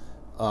 years.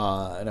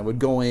 And I would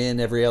go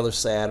in every other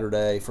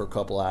Saturday for a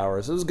couple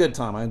hours. It was a good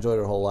time. I enjoyed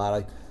it a whole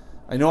lot.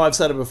 I know I've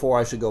said it before.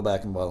 I should go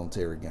back and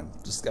volunteer again.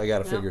 I got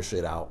to figure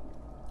shit out.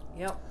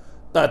 Yep.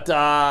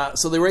 But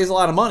so they raised a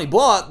lot of money.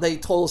 But they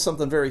told us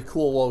something very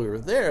cool while we were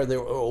there.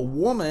 There was a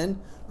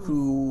woman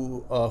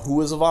who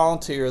was a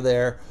volunteer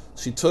there.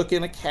 She took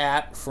in a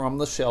cat from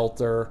the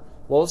shelter.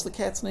 What was the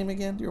cat's name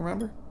again? Do you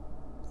remember?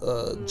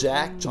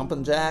 Jack,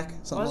 Jumpin' Jack,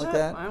 something like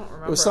that. I don't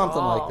remember. It was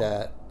something like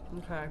that.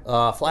 Okay.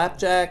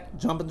 Flapjack,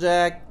 Jumpin'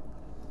 Jack,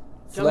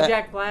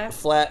 Jack Black,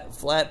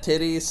 flat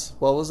titties.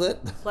 What was it?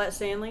 Flat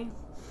Stanley.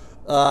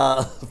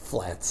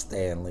 Flat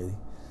Stanley.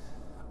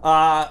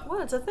 Well,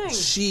 it's a thing.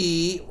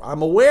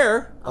 I'm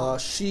aware. I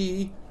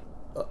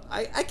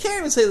can't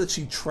even say that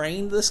she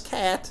trained this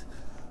cat,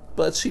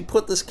 but she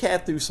put this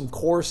cat through some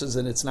courses,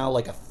 and it's now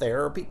like a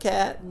therapy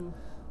cat.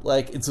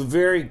 Like, it's a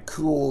very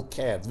cool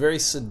cat. It's very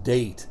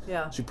sedate.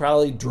 Yeah. She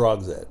probably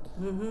drugs it.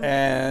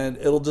 And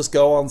it'll just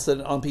go on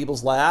sit on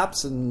people's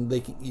laps, and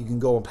you can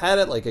go and pet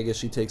it. Like, I guess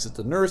she takes it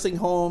to nursing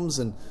homes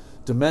and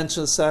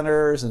dementia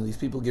centers, and these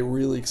people get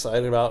really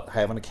excited about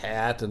having a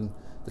cat, and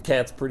the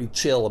cat's pretty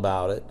chill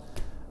about it.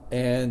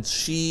 And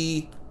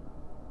she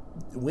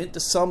went to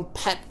some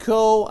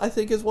Petco, I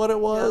think is what it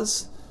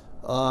was,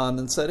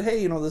 and said,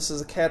 hey, this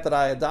is a cat that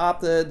I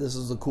adopted. This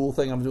is a cool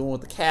thing I'm doing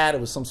with the cat.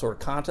 It was some sort of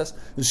contest.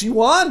 And she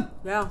won.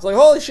 Yeah. It's like,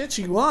 holy shit,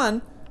 she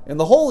won. And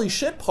the holy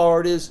shit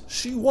part is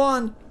she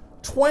won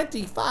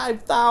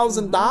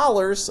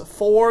 $25,000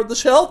 for the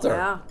shelter.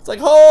 Yeah. It's like,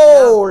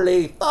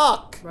 holy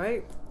fuck.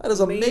 Right. That is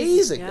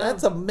amazing. Yeah.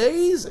 That's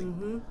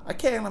amazing. I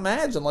can't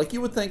imagine. Like,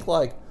 you would think,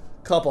 like,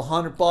 a couple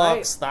 $100,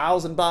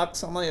 $1,000,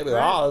 something like that.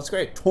 Right. Oh, that's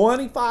great.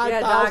 $25,000.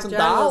 Yeah, Doc Jen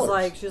was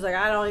like, she was like,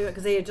 I don't even,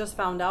 because they had just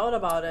found out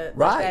about it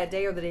like that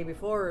day or the day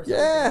before or something.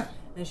 Yeah.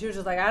 And she was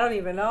just like, I don't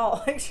even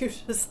know. Like, she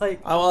was just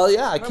like, oh, well,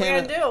 yeah, I what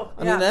can't. am I gonna do?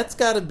 I mean, that's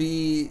got to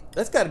be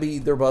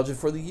their budget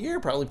for the year.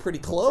 Probably pretty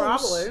close.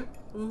 Probably.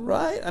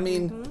 Right? I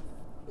mean,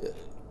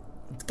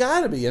 it's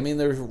got to be. I mean,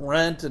 there's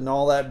rent and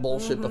all that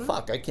bullshit, but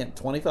fuck, I can't.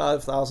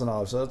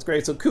 $25,000. So that's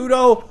great. So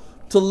kudos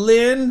to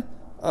Lynn,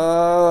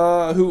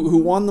 who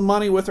won the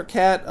money with her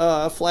cat,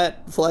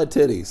 Flat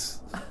Titties.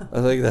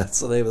 I think that's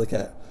the name of the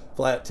cat,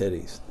 Flat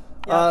Titties.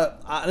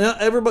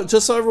 Everybody,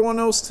 just so everyone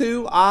knows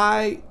too,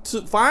 I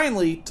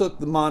finally took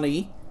the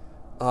money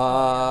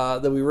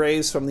that we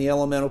raised from the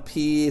Elemental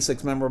P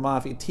 6-member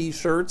Mafia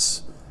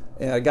T-shirts,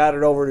 and I got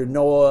it over to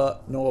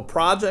Noah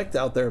Project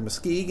out there in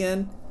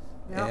Muskegon,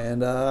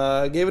 and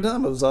gave it to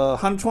them. It was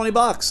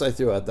 $120 I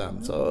threw at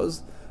them, so it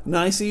was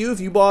nice of you.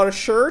 If you bought a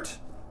shirt,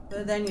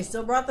 but then you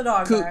still brought the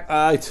dog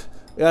back.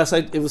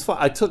 It was fun.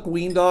 I took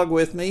Ween Dog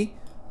with me.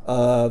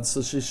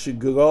 So she should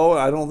go.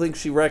 I don't think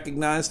she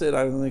recognized it.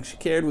 I don't think she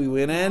cared. We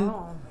went in.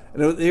 Oh.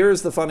 And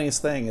here's the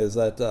funniest thing is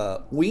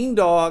that Ween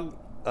Dog,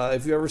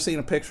 if you've ever seen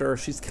a picture,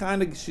 she's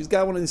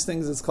got one of these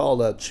things that's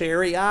called a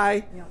cherry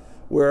eye,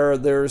 where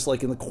there's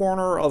like in the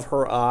corner of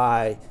her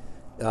eye,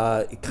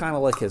 it kind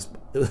of like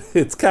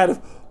it's kind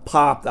of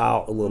popped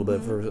out a little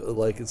bit for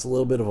like it's a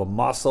little bit of a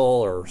muscle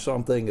or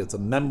something. It's a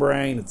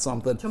membrane. It's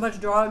something. Too much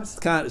drugs.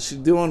 She's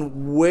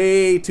doing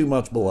way too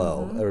much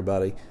below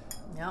everybody.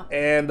 Yeah.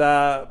 And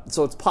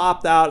so it's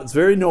popped out. It's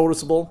very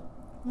noticeable.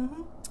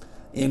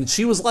 And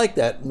she was like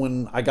that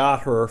when I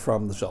got her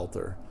from the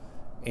shelter.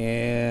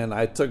 And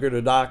I took her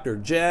to Dr.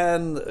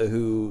 Jen,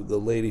 the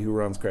lady who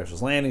runs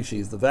Crash's Landing.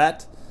 She's the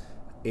vet.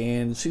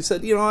 And she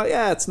said,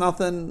 it's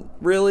nothing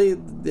really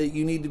that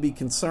you need to be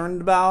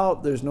concerned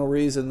about. There's no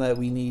reason that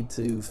we need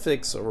to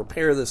fix or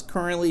repair this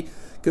currently.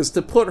 Because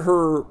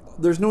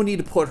there's no need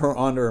to put her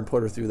under and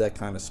put her through that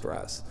kind of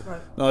stress.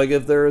 Right. Now, like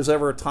if there is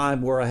ever a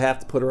time where I have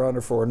to put her under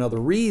for another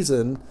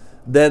reason,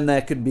 then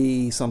that could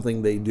be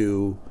something they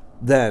do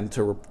then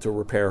to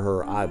repair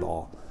her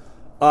eyeball.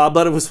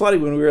 But it was funny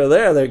when we were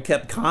there, they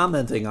kept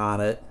commenting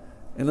on it.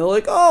 And they're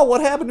like, oh,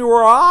 what happened to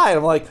her eye? And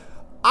I'm like,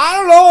 I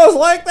don't know, it was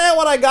like that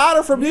when I got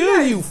her from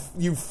you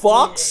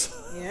fucks.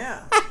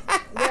 Yeah.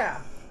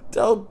 Yeah.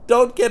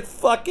 Don't get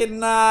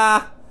fucking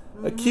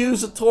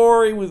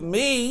accusatory with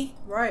me.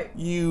 Right.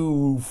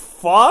 You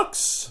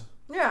fucks.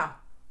 Yeah.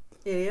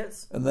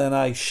 Idiots. And then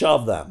I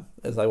shoved them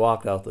as I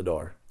walked out the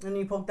door. And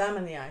you poked them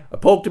in the eye. I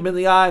poked them in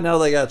the eye. Now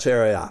they got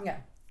cherry eye. Yeah.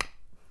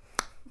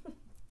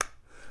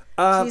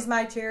 She's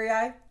my cherry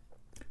eye.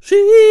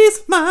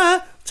 She's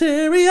my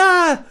cherry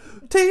eye.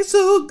 Tastes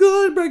so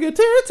good, bring a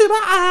tear to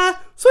my eye.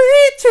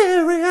 Sweet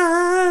cherry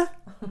eye.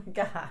 Oh my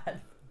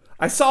God.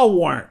 I saw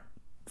Warrant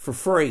for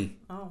free.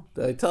 Oh.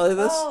 Did I tell you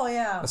this? Oh,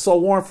 yeah. I saw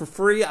Warrant for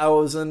free. I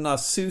was in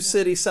Sioux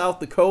City, South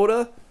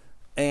Dakota,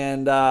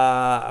 and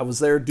I was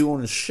there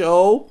doing a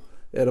show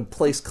at a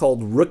place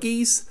called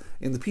Rookies.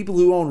 And the people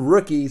who own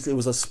Rookies, it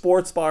was a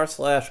sports bar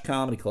 /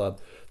 comedy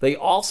club. They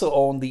also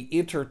owned the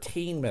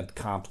entertainment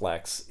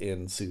complex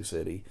in Sioux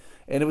City.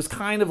 And it was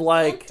kind of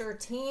like...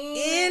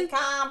 Entertainment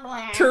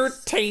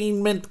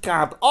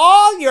complex.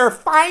 All your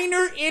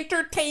finer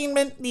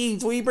entertainment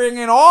needs. We bring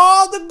in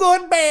all the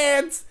good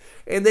bands.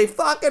 And they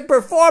fucking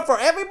perform for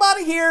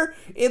everybody here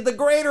in the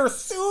greater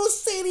Sioux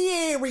City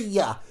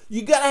area.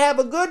 You gotta have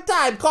a good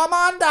time. Come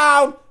on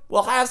down.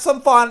 We'll have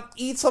some fun.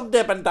 Eat some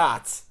Dippin'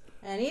 Dots.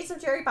 And eat some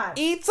cherry pie.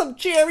 Eat some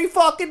cherry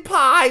fucking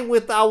pie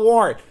with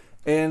Warrant.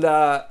 And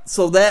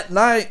so that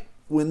night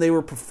when they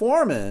were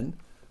performing,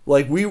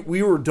 like we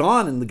were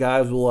done and the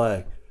guys were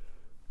like,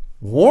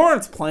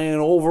 Warrant's playing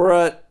over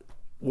at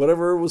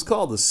whatever it was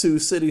called, the Sioux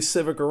City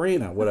Civic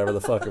Arena, whatever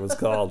the fuck it was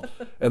called.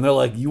 And they're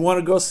like, you want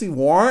to go see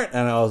Warrant?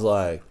 And I was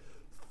like,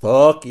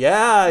 fuck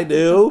yeah, I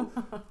do.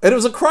 And it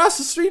was across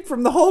the street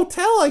from the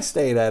hotel I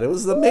stayed at. It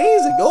was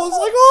amazing. I was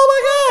like, oh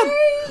my God,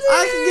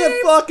 I can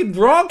get fucking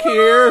drunk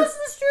here. Across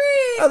the street.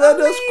 And then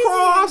just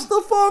cross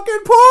the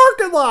fucking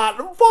parking lot.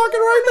 I'm fucking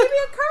right there. Maybe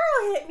a car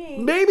will hit me.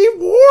 Maybe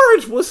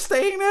Warrant was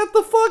staying at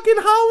the fucking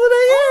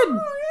Holiday Inn.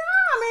 Oh,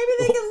 yeah. Maybe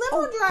they can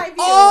limo drive you.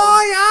 Oh,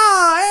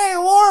 yeah. Hey,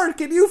 Warrant,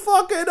 can you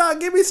fucking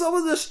give me some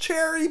of this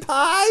cherry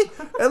pie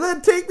and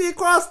then take me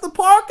across the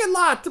parking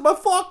lot to my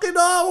fucking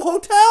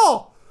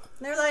hotel?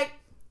 And they're like,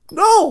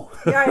 no.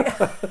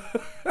 yeah,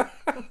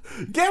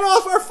 Get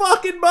off our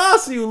fucking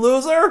bus, you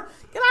loser.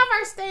 get off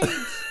our stage.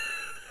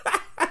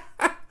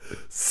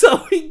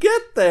 So we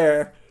get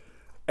there,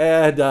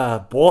 and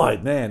boy,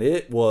 man,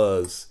 it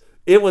was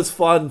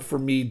fun for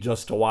me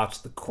just to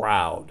watch the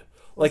crowd.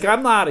 Like,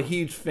 I'm not a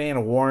huge fan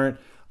of Warrant.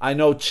 I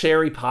know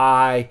Cherry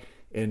Pie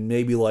and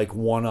maybe like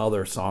one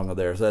other song of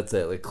theirs. That's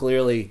it. Like,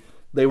 clearly,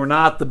 they were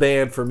not the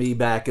band for me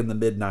back in the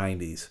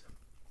mid-'90s.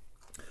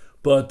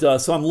 But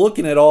so I'm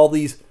looking at all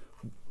these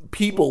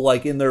people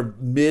like in their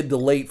mid to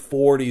late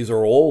 40s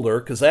or older,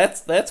 because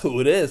that's who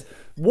it is.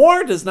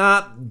 Warrant is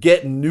not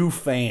getting new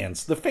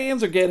fans. The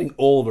fans are getting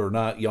older,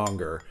 not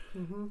younger.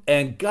 Mm-hmm.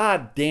 And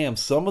goddamn,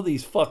 some of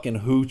these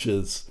fucking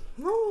hooches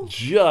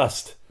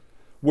just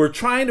were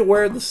trying to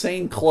wear the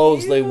same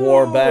clothes they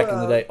wore back in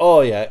the day. Oh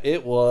yeah,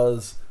 it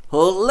was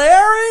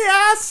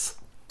hilarious.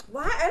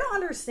 Why? I don't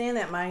understand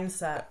that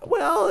mindset.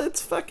 Well, it's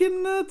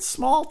fucking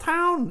small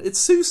town. It's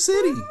Sioux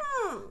City.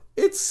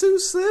 It's Sioux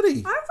City.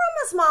 I'm from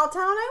a small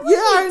town. I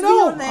I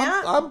know. Doing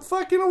that. I'm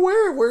fucking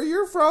aware where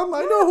you're from.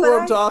 I know who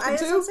I'm talking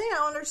to. I'm saying I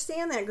don't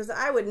understand that because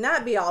I would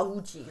not be all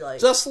hoochie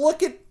like. Just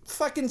look at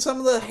fucking some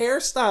of the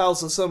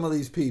hairstyles of some of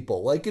these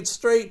people. Like, it's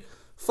straight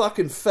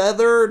fucking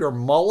feathered or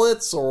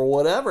mullets or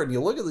whatever, and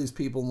you look at these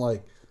people and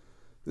like,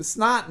 it's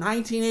not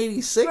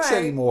 1986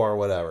 anymore or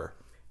whatever.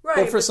 Right.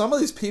 But for some of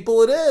these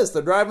people, it is.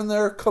 They're driving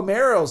their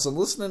Camaros and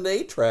listening to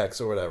 8-tracks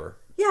or whatever.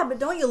 Yeah, but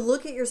don't you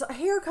look at your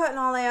haircut and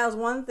all that is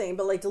one thing,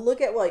 but like to look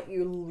at what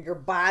your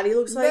body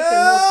looks like in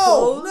those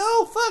clothes?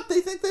 No, fuck. They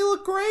think they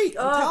look great.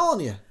 I'm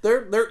telling you.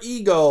 Their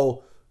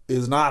ego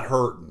is not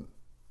hurting.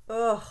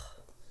 Ugh.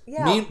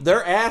 Yeah.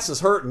 Their ass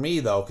is hurting me,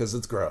 though, because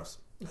it's gross.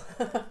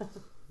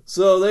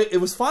 So it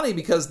was funny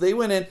because they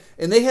went in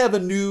and they have a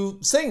new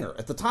singer.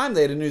 At the time,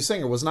 they had a new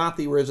singer. It was not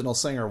the original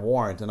singer of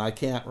Warrant, and I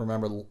can't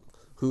remember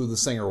who the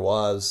singer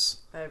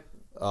was.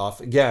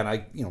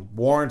 Again,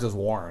 Warrant is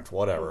Warrant,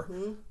 whatever.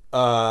 Mm-hmm.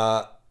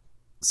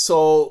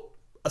 So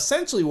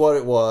essentially what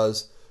it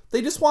was,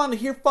 they just wanted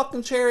to hear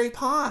fucking Cherry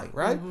Pie,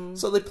 right? Mm-hmm.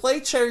 So they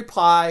played Cherry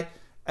Pie,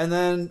 and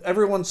then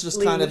everyone's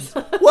just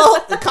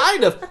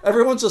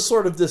everyone's just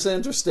sort of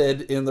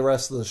disinterested in the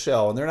rest of the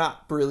show, and they're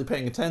not really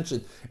paying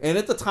attention. And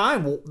at the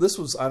time, this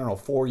was,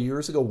 4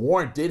 years ago,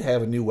 Warrant did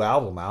have a new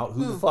album out.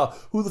 Who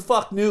the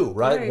fuck knew,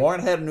 right?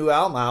 Warrant had a new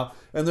album out,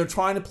 and they're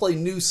trying to play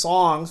new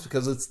songs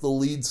because it's the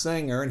lead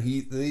singer, and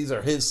these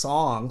are his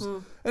songs,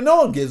 and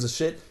no one gives a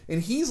shit.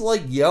 And he's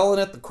like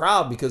yelling at the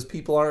crowd because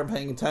people aren't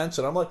paying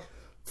attention. I'm like,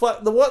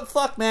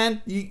 fuck,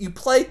 man? You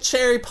play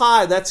Cherry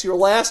Pie. That's your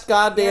last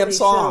goddamn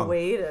song.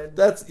 Waited.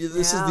 This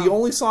is the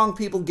only song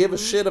people give a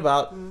shit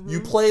about. Mm-hmm. You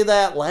play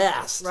that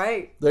last.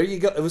 Right. There you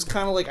go. It was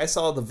kind of like I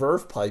saw the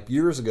Verve Pipe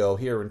years ago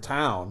here in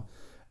town,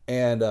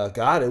 and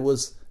God, it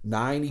was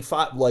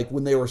 95. Like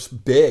when they were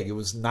big, it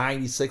was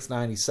 96,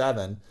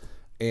 97,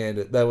 and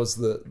that was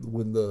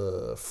when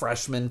the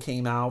Freshmen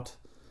came out.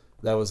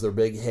 That was their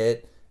big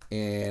hit,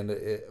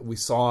 and we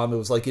saw them. It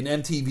was like an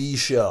MTV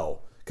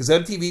show. Because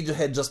MTV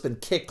had just been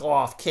kicked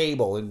off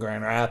cable in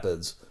Grand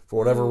Rapids for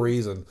whatever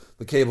reason.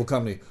 The cable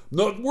company,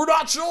 no, we're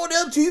not showing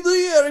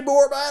MTV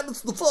anymore, man.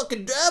 It's the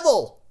fucking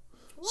devil.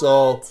 What?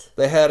 So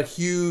they had a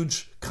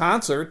huge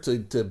concert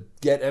to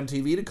get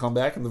MTV to come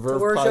back, and the Verve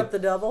to worship Pipe, the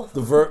devil.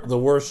 The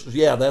worship,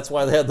 yeah, that's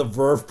why they had the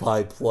Verve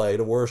Pipe play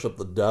to worship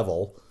the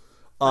devil.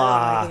 I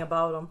don't know anything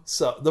about them.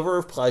 So the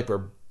Verve Pipe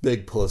are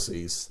big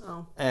pussies,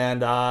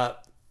 and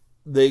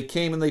they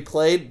came and they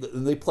played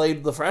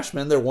the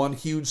Freshmen, their one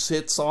huge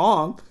hit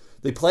song.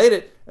 They played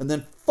it, and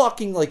then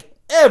fucking like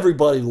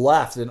everybody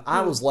left, and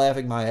I was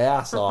laughing my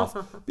ass off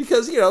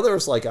because there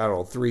was like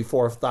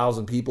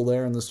 3,000-4,000 people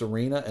there in this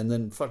arena, and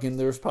then fucking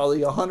there's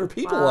probably 100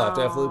 people left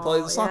after they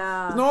played the song.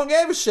 Yeah. No one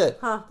gave a shit.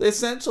 They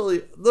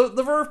essentially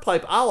the Verve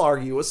Pipe, I'll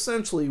argue,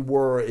 essentially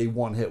were a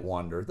one-hit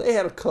wonder. They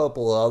had a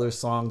couple of other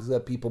songs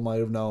that people might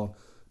have known,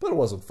 but it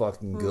wasn't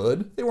fucking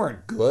good. They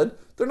weren't good.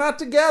 They're not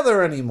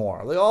together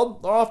anymore. They're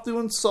off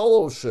doing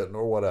solo shit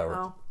or whatever.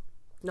 Oh,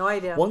 no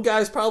idea. One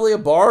guy's probably a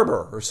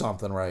barber or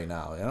something right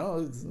now.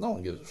 No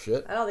one gives a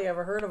shit. I don't think I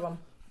ever heard of them.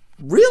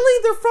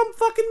 Really? They're from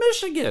fucking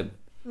Michigan.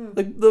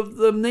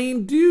 The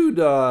main dude,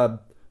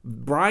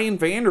 Brian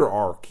Vander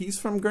Ark, he's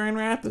from Grand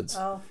Rapids.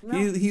 Oh, no.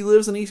 He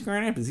lives in East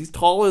Grand Rapids. He's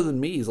taller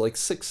than me. He's like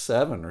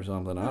 6'7" or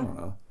something. I don't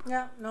know.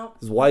 Yeah, no.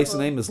 His wife's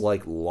name is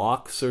like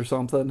Lux or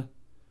something,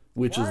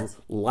 which is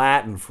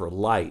Latin for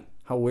light.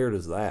 How weird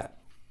is that?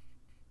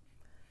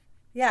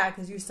 Yeah,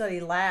 because you study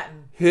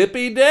Latin.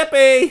 Hippy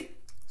dippy.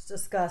 It's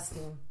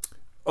disgusting.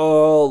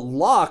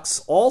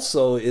 Lux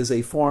also is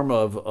a form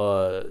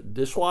of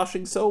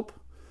dishwashing soap,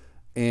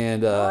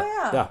 and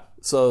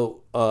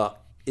So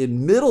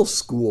in middle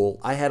school,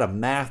 I had a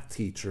math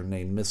teacher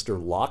named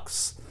Mr.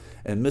 Lux,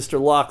 and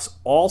Mr. Lux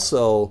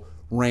also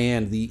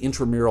ran the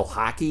intramural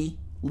hockey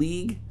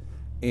league,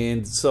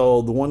 and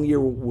so the one year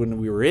when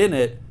we were in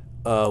it,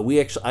 I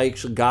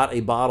actually got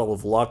a bottle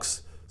of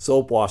Lux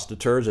soap wash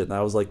detergent. And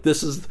I was like,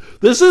 this is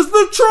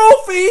the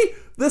trophy.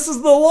 This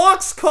is the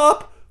Lux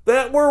Cup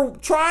that we're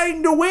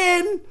trying to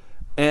win.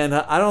 And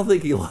I don't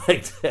think he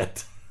liked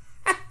it.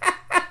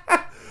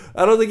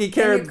 I don't think he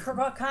cared. And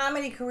your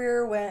comedy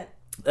career went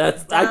I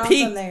down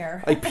peaked. from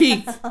there. I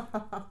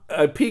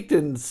peaked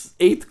in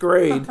 8th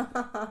grade,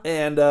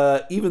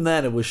 and even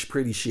then it was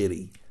pretty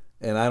shitty.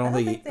 And I don't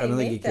think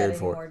he cared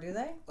for it. Do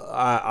they?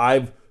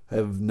 I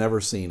have never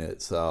seen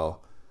it, so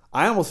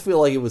I almost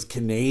feel like it was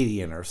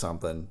Canadian or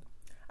something.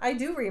 I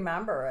do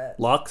remember it.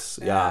 Lux,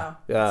 yeah.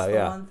 It's the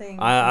one thing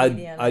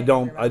I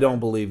don't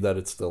believe that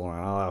it's still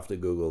around. I'll have to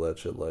Google that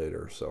shit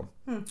later. So,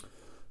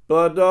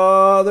 but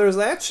there's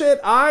that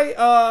shit.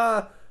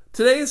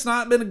 Today's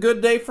not been a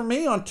good day for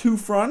me on two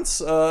fronts.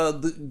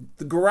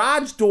 The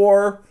garage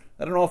door,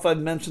 I don't know if I've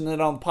mentioned it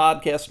on the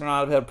podcast or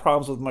not. I've had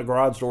problems with my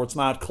garage door. It's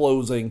not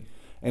closing,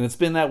 and it's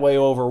been that way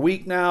over a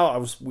week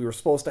now. We were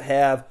supposed to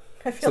have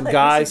some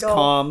guys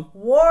come.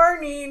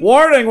 Warning!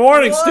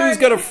 Stu's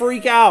going to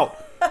freak out.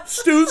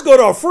 Stu's going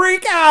to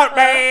freak out,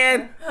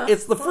 man.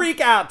 It's the freak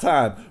out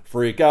time.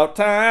 Freak out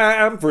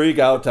time.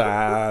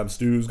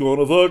 Stu's going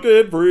to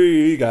fucking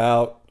freak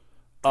out.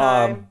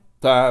 Time.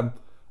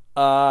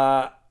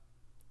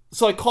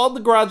 So I called the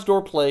garage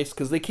door place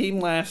because they came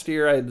last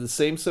year. I had the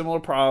same similar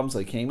problems.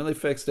 They came and they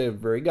fixed it.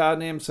 Very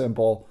goddamn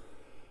simple.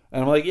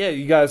 And I'm like, yeah,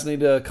 you guys need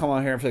to come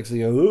on here and fix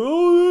it. All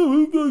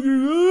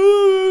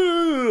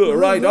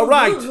right.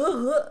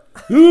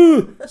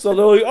 So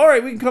they're like, all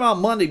right, we can come out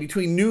Monday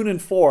between noon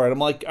and 4. And I'm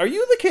like, are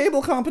you the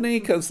cable company?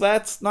 Because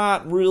that's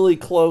not really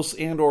close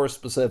and or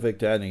specific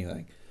to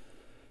anything.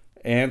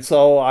 And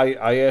so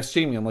I asked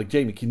Jamie, I'm like,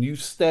 Jamie, can you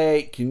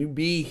stay? Can you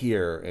be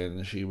here?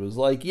 And she was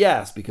like,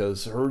 yes,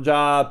 because her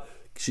job,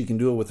 she can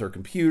do it with her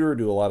computer,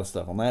 do a lot of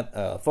stuff on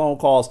that, phone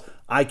calls.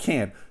 I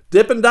can't.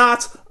 Dippin'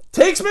 Dots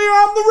takes me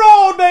on the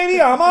road,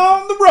 baby. I'm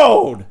on the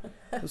road.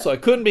 So I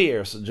couldn't be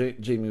here. So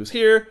Jamie was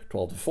here,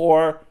 12 to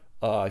 4.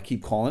 I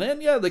keep calling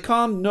in. Yeah, they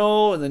come.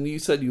 No. And then you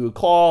said you had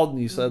called,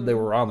 and you said they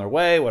were on their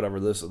way, whatever,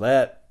 this or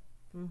that.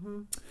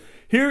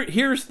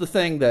 Here's the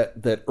thing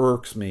that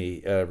irks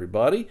me,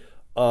 everybody.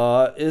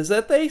 Is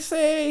that they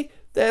say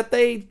that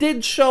they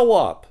did show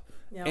up.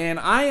 Yep. And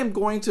I am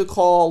going to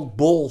call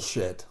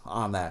bullshit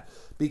on that.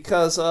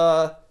 Because,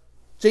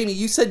 Jamie,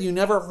 you said you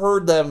never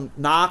heard them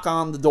knock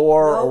on the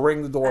door or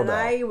ring the doorbell. And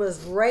I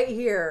was right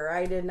here.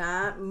 I did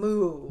not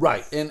move.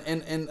 Right. And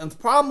the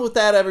problem with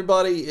that,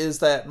 everybody, is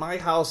that my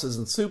house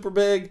isn't super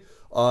big.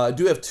 I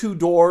do have 2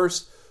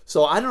 doors.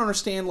 So I don't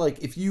understand, like,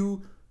 if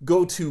you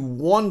go to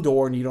one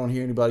door and you don't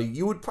hear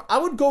anybody, I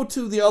would go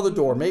to the other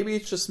door. Maybe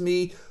it's just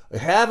me. I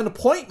have an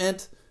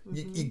appointment.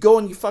 You go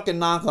and you fucking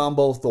knock on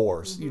both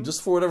doors. You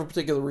just for whatever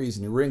particular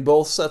reason. You ring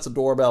both sets of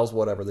doorbells,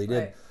 whatever they did.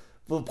 Right.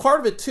 But part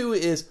of it too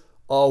is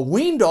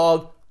Ween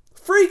Dog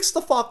freaks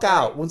the fuck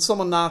out when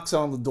someone knocks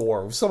on the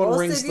door. When someone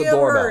rings the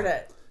doorbell. Heard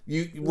it.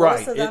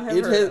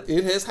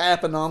 It has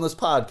happened on this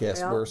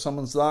podcast where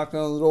someone's knocking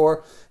on the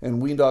door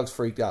and Ween Dog's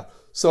freaked out.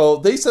 So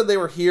they said they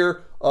were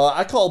here.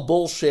 I call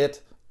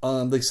bullshit.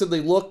 They said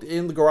they looked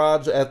in the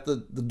garage at the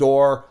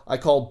door. I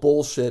call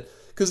bullshit.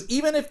 Because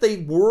even if they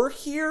were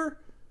here,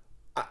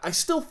 I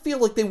still feel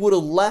like they would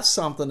have left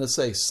something to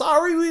say,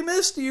 sorry we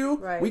missed you.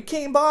 Right. We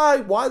came by.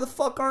 Why the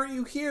fuck aren't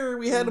you here?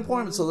 We had an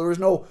appointment. So there was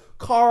no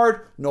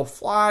card, no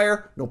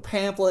flyer, no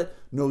pamphlet,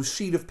 no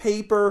sheet of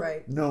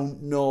paper, no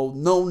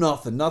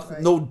nothing.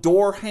 Right. No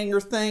door hanger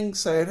thing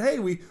saying, hey,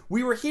 we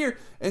were here.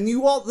 And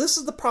you all, this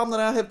is the problem that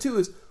I have too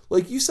is,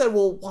 like you said,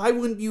 well, why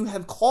wouldn't you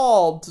have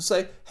called to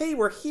say, hey,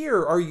 we're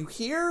here. Are you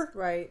here?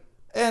 Right.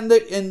 And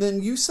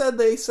then you said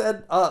they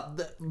said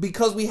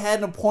because we had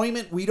an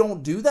appointment, we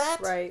don't do that.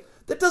 Right.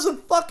 That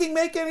doesn't fucking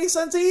make any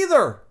sense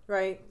either.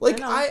 Right.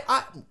 Like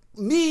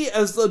me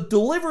as the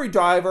delivery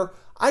driver,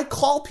 I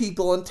call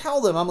people and tell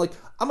them I'm going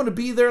to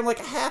be there in like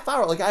a half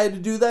hour. Like I had to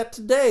do that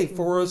today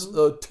for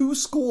 2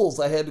 schools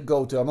I had to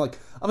go to. I'm going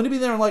to be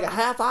there in like a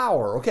half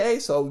hour. Okay,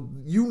 so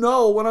you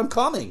know when I'm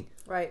coming.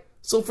 Right.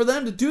 So for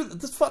them to do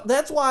this,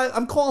 that's why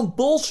I'm calling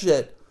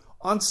bullshit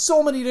on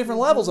so many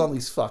different levels on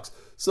these fucks.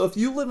 So if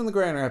you live in the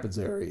Grand Rapids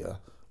area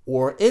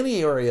or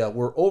any area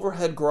where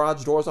overhead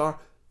garage doors are,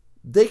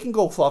 they can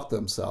go fuck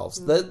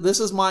themselves. This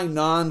is my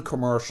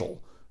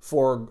non-commercial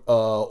for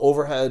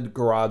overhead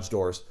garage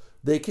doors.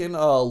 They can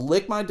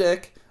lick my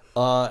dick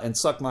and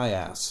suck my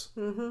ass.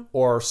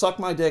 Or suck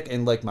my dick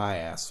and lick my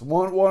ass.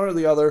 One or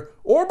the other.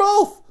 Or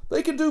both.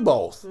 They can do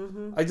both.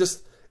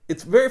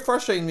 It's very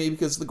frustrating to me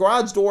because the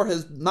garage door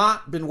has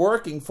not been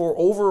working for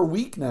over a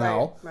week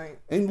now. Right.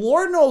 And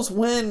Lord knows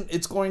when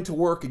it's going to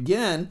work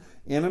again.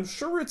 And I'm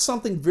sure it's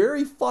something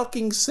very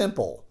fucking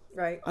simple.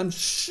 Right. I'm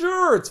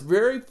sure it's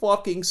very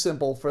fucking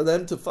simple for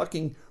them to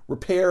fucking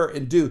repair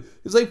and do.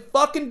 Because they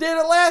fucking did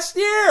it last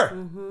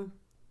year.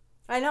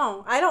 I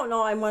know. I don't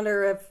know. I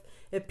wonder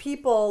if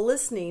people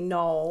listening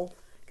know.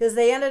 Because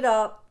they ended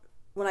up,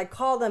 when I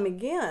called them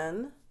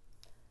again,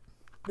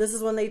 this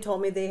is when they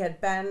told me they had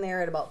been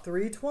there at about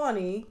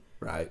 3:20.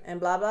 Right. And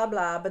blah, blah,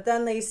 blah. But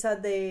then they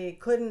said they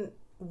couldn't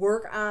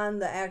work on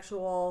the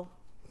actual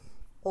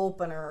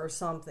opener or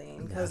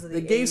something because of the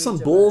They gave age some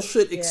of it.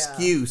 bullshit Yeah.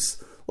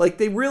 excuse. Like,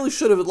 they really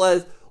should have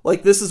let,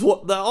 like, this is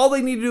what, all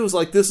they need to do is,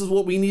 like, this is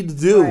what we need to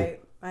do. Right.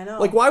 I know.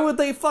 Like, why would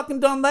they fucking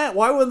done that?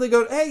 Why would they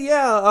go, hey,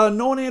 yeah,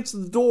 no one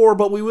answered the door,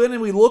 but we went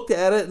and we looked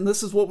at it, and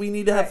this is what we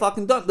need to have Right.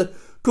 fucking done.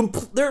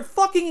 They're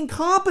fucking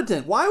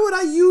incompetent. Why would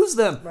I use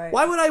them? Right.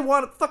 Why would I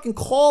want to fucking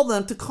call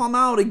them to come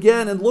out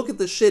again and look at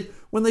this shit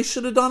when they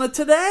should have done it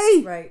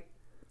today? Right.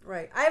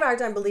 Right. I have a hard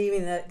time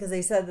believing that because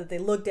they said that they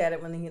looked at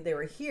it when they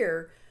were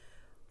here.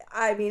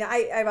 I mean,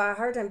 I have a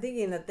hard time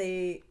thinking that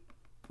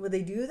would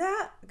they do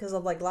that because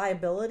of like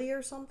liability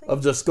or something?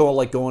 Of just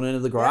going into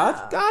the garage?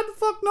 Yeah. God the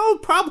fuck no.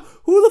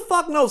 Who the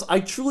fuck knows? I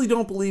truly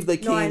don't believe they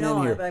came No, I know,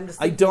 in here. but I'm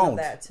just I thinking don't. of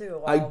that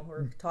too I while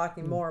we're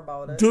talking more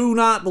about it. do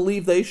not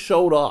believe they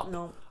showed up.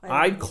 No, I don't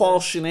I'd call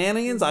either.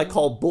 shenanigans. I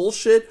call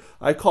bullshit.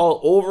 I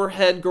call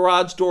overhead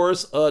garage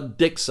doors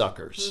dick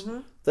suckers.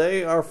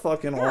 They are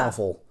fucking Yeah.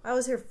 awful. I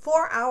was here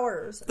 4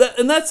 hours.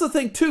 And that's the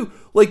thing too.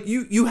 Like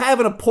you have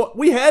an appointment.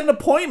 We had an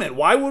appointment.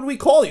 Why would we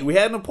call you? We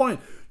had an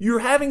appointment. You're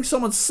having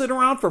someone sit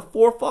around for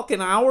 4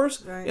 fucking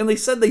hours, Right. and they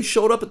said they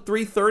showed up at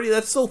 3:30.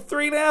 That's still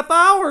 3.5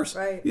 hours.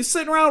 Right. You're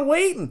sitting around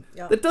waiting.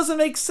 Yep. That doesn't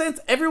make sense.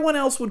 Everyone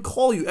else would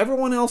call you.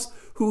 Everyone else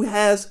who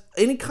has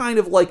any kind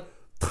of like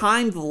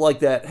time like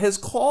that has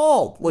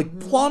called. Like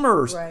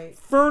plumbers, Right.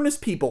 furnace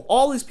people.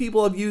 All these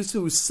people I've used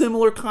who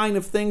similar kind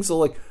of things. So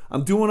like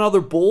I'm doing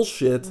other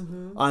bullshit.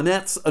 And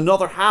that's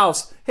another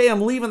house. Hey,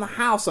 I'm leaving the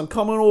house. I'm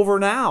coming over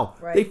now.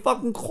 Right. They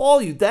fucking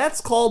call you.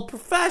 That's called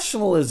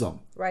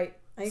professionalism. Right.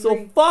 I agree.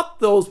 So fuck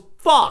those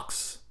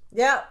fucks.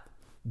 Yeah.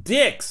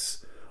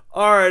 Dicks.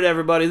 All right,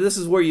 everybody. This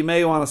is where you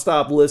may want to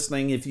stop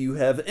listening if you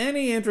have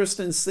any interest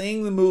in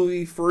seeing the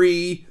movie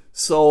Free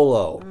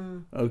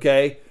Solo.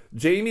 Okay?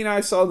 Jamie and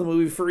I saw the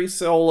movie Free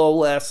Solo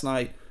last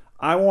night.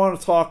 I want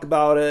to talk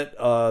about it.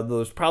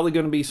 There's probably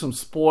going to be some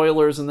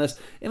spoilers in this.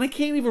 And I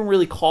can't even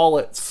really call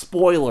it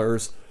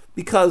spoilers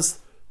because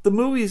the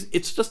movie's,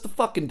 it's just a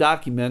fucking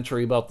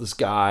documentary about this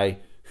guy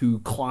who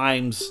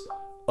climbs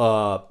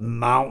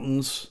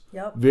mountains.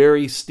 Yep.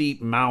 Very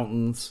steep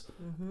mountains.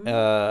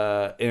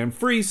 And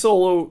Free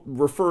Solo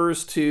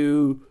refers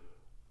to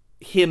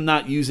him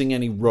not using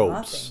any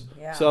ropes.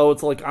 Nothing, yeah. So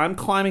it's like I'm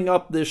climbing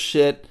up this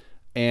shit,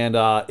 and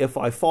if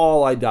I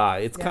fall, I die.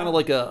 It's kind of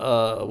like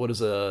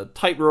a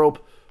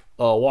tightrope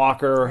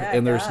walker, Yeah,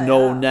 and there's yeah,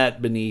 no yeah.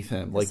 net beneath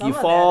him. Like Some you of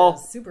that fall.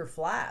 is super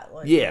flat.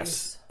 Like,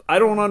 Yes. I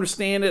don't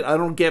understand it. I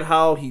don't get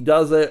how he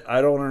does it. I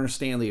don't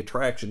understand the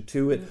attraction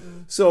to it.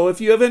 So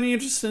if you have any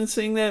interest in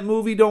seeing that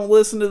movie, don't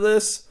listen to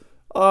this.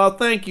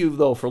 Thank you,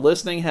 though, for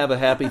listening. Have a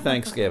happy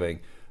Thanksgiving.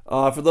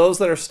 For those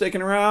that are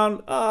sticking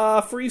around,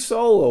 Free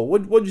Solo.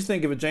 What'd you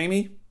think of it,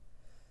 Jamie?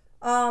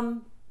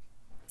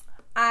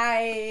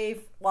 I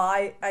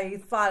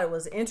thought it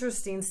was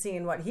interesting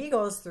seeing what he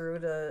goes through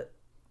to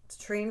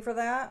train for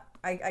that.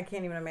 I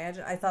can't even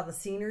imagine. I thought the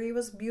scenery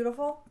was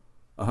beautiful.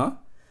 Uh-huh.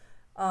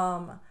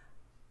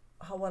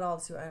 What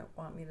else do I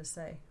want me to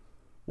say?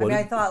 What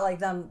I did- thought like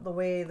the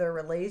way their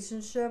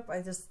relationship.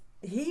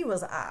 He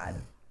was odd.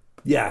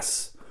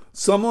 Yes.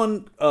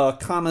 Someone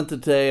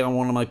commented today on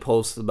one of my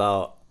posts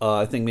about,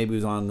 I think maybe it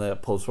was on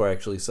that post where I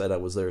actually said I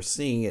was there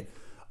seeing it,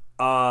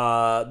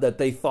 that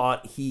they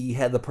thought he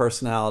had the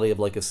personality of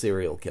like a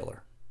serial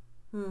killer.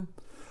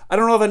 I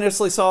don't know if I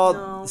necessarily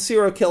saw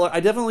serial killer. I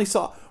definitely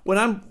saw, when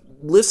I'm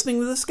listening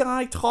to this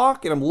guy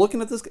talk and I'm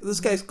looking at this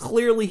guy's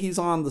clearly he's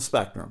on the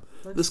spectrum.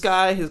 This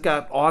guy has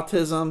got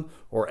autism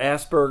or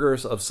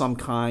Asperger's of some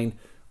kind.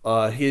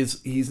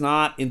 He's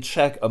not in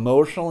check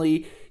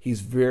emotionally.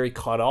 He's very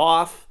cut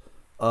off.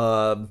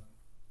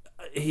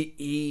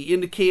 He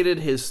indicated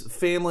his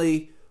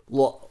family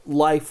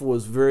life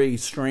was very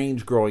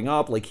strange growing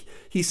up. Like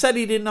he said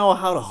he didn't know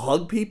how to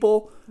hug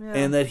people,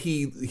 and that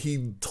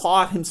he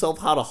taught himself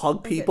how to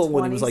hug people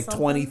when he was like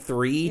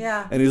 23.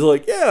 Yeah. And he's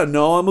like, yeah,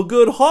 no, I'm a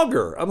good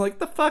hugger. I'm like,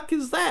 the fuck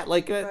is that?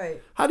 Like,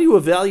 Right. how do you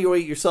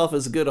evaluate yourself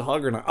as a good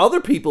hugger? Now,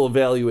 other people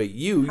evaluate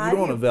you. How You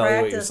don't do you evaluate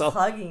practice yourself.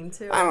 hugging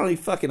too? I don't know, he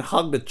fucking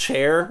hugged a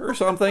chair or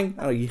something.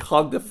 I don't know, he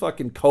hugged a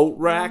fucking coat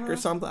rack or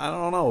something. I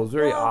don't know. It was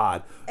very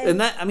odd. And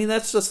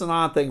that's just an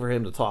odd thing for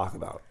him to talk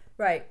about.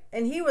 Right.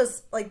 And he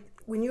was like,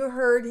 when you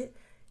heard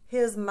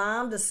his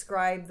mom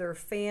describe their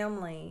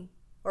family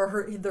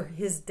or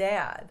his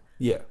dad,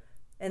 Yeah.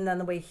 and then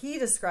the way he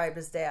described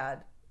his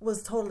dad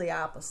was totally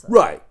opposite.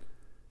 Right.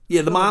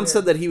 Yeah, the mom weird.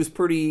 said that he was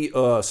pretty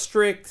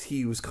strict.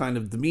 He was kind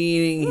of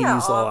demeaning. He Yeah,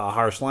 used a lot of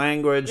harsh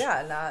language.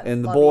 Yeah, not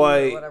And the loving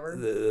boy, or whatever.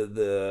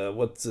 the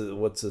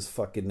what's his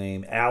fucking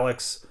name?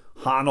 Alex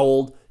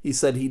Honnold. He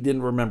said he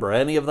didn't remember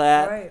any of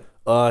that. Right.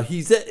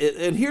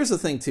 And here's the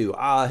thing too.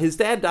 His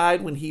dad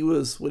died when he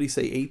was, what do you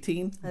say,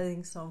 18? I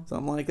think so.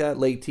 Something like that,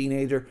 late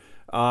teenager.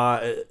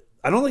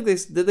 I don't think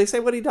did they say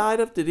what he died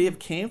of? Did he have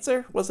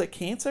cancer? Was it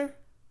cancer?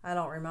 I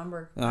don't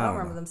remember. I I don't don't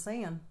remember know. them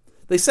saying.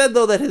 They said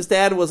though that his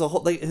dad was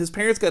his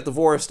parents got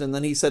divorced, and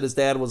then he said his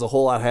dad was a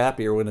whole lot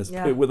happier when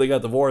when they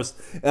got divorced.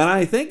 And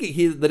I think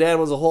the dad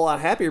was a whole lot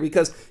happier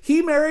because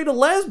he married a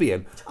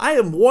lesbian. I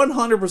am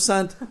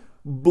 100%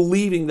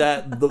 believing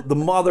that the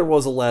mother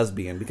was a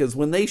lesbian, because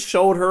when they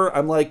showed her,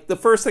 I'm like, the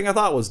first thing I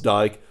thought was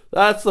Dyke.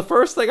 That's the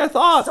first thing I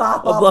thought.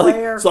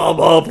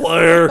 Softball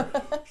player,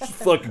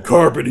 fucking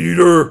carpet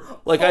eater.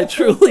 Like, I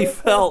truly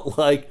felt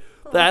like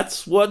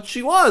that's what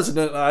she was, and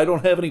I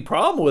don't have any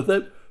problem with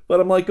it. But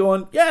I'm like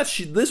going, yeah,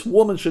 this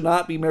woman should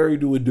not be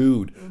married to a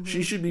dude. Mm-hmm.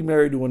 She should be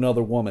married to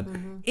another woman.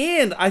 Mm-hmm.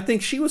 And I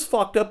think she was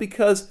fucked up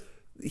because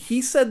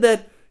he said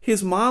that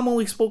his mom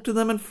only spoke to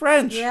them in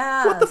French.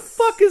 Yes. What the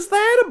fuck is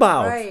that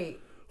about? Right.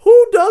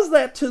 Who does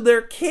that to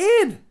their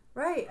kid?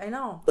 Right, I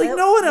know. Like,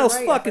 no one else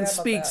fucking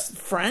speaks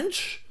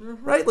French,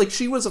 right? Like,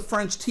 she was a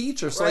French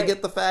teacher, so I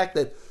get the fact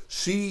that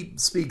she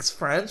speaks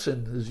French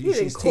and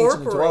she's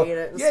teaching as well.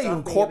 Yeah, you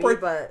incorporate.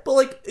 But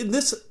like, in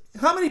this,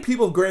 how many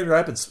people in Grand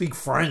Rapids speak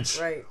French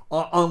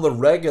on the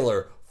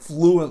regular,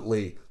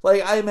 fluently?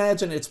 Like, I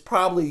imagine it's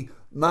probably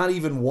not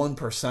even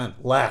 1%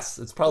 less.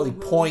 It's probably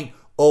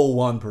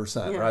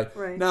 0.01%,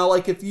 right? Now,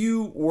 like, if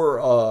you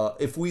were,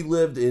 if we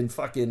lived in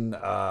fucking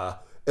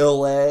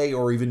LA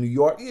or even New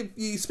York,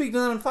 you speak to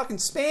them in fucking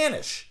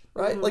Spanish,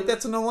 right? Like,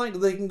 that's another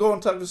language. They can go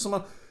and talk to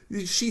someone.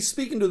 She's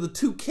speaking to the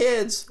two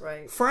kids,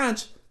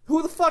 French.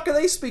 Who the fuck are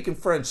they speaking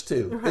French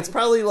to? Right. It's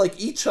probably like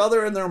each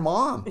other and their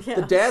mom. Yeah.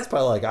 The dad's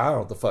probably like, I don't know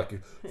what the fuck.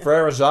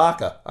 Frere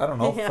Jacques. I don't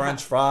know.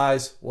 French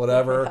fries,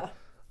 whatever.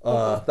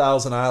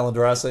 Thousand Island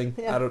dressing.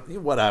 I don't.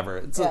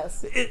 Whatever.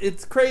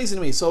 It's crazy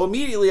to me. So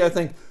immediately I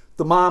think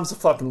the mom's a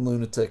fucking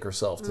lunatic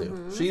herself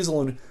too. She's a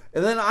lunatic.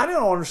 And then I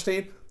don't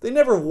understand. They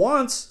never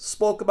once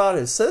spoke about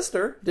his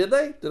sister, did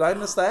they? Did I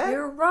miss that?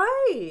 You're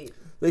right.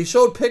 They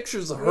showed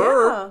pictures of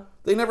her. Yeah.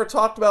 They never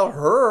talked about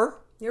her.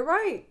 You're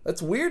right.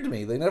 That's weird to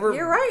me. They never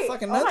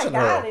fucking mentioned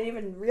her. Oh my God, I didn't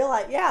even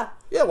realize. Yeah.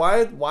 Yeah,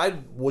 why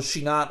was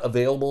she not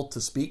available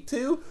to speak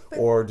to?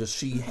 Or does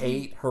she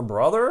hate her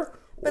brother?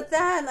 But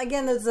then,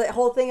 again, there's the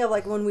whole thing of,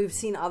 like, when we've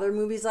seen other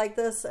movies like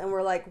this, and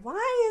we're like,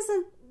 why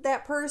isn't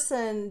that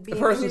person being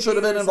the person should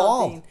have been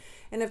involved.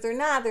 And if they're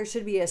not, there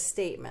should be a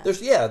statement.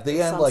 At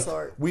the end, like,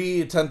 we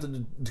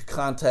attempted to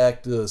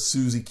contact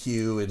Susie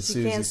Q, and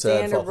Susie can't said,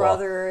 stand her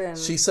brother. And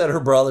she said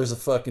her brother's a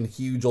fucking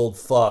huge old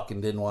fuck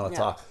and didn't want to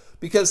talk.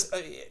 Because,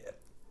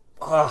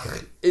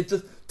 it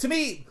just, to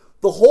me,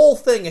 the whole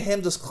thing of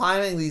him just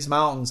climbing these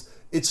mountains,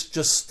 it's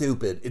just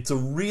stupid. It's a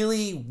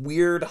really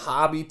weird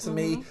hobby to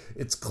me.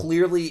 It's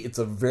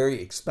a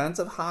very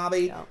expensive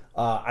hobby. Yeah.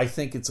 I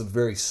think it's a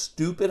very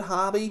stupid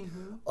hobby.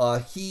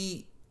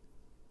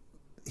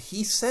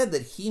 He said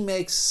that he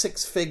makes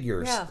six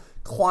figures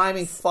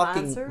climbing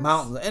fucking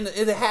mountains. And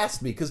it has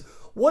to be, because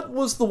what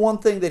was the one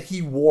thing that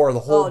he wore the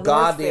whole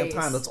goddamn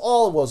time? That's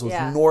all it was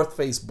North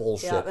Face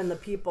bullshit. Yeah, and the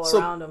people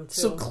around him, too.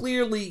 So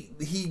clearly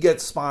he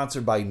gets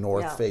sponsored by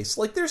North Face.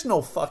 Like, there's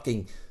no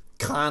fucking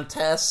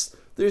contests.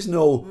 There's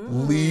no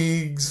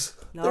leagues.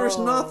 No. There's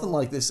nothing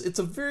like this. It's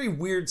a very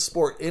weird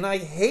sport. And I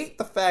hate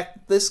the fact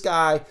that this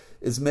guy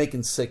is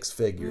making six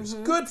figures.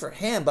 Good for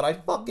him, but I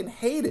fucking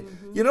hate it.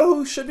 You know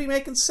who should be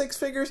making six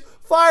figures?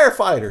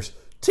 Firefighters,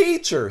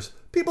 teachers,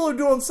 people who are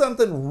doing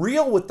something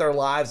real with their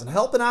lives and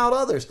helping out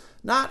others.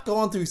 Not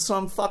going through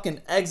some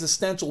fucking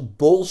existential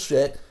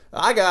bullshit.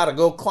 I gotta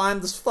go climb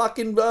this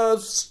fucking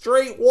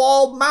straight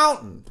walled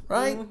mountain,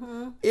 right?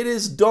 It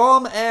is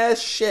dumb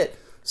as shit.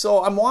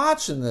 So I'm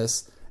watching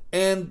this,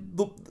 and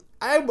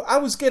I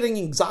was getting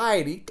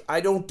anxiety.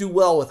 I don't do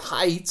well with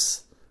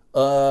heights.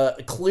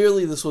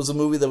 Clearly this was a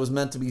movie that was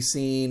meant to be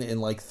seen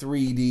in like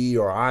 3D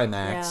or IMAX.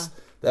 Yeah.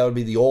 That would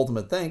be the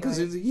ultimate thing, because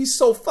he's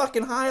so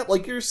fucking high up.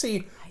 Like, you're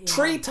seeing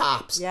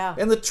treetops. Yeah.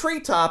 And the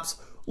treetops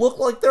look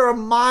like they're a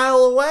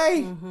mile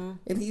away.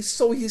 And he's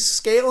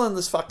scaling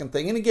this fucking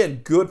thing. And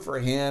again, good for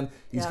him.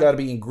 He's got to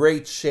be in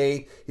great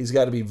shape. He's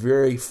got to be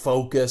very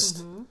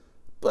focused.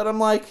 But I'm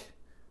like,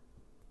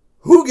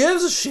 who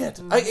gives a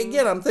shit?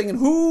 I'm thinking,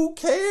 who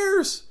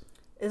cares?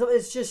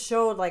 It's just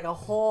showed like a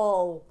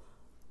whole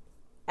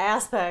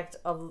aspect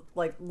of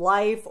like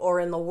life or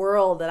in the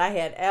world that I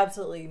had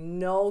absolutely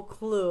no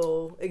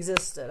clue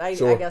existed. I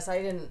guess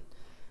I didn't.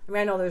 I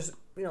mean, I know there's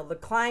the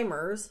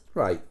climbers,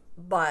 right?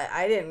 But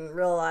I didn't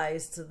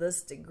realize to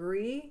this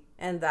degree,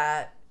 and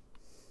that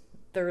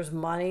there's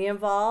money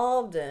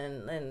involved,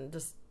 and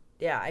just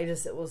I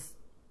just was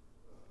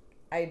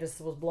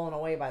blown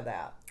away by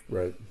that.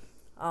 Right.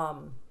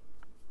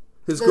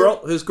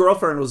 His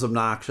girlfriend was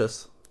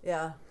obnoxious.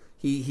 Yeah.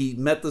 He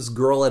met this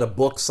girl at a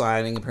book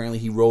signing. Apparently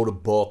he wrote a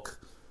book.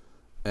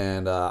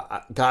 And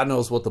God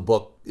knows what the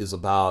book is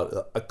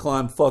about. I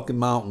climb fucking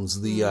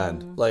mountains, the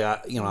end. Like,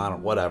 I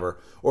don't, whatever.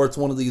 Or it's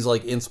one of these,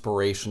 like,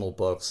 inspirational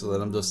books. So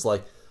that I'm just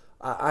like,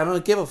 I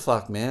don't give a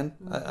fuck, man.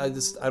 I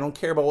don't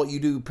care about what you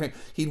do.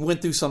 He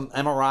went through some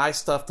MRI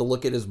stuff to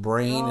look at his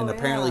brain. And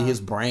apparently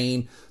his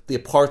brain, the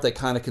part that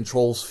kind of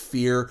controls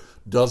fear,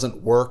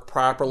 doesn't work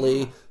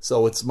properly.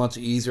 So it's much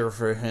easier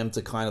for him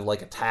to kind of,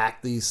 like,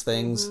 attack these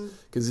things.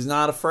 Because he's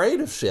not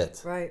afraid of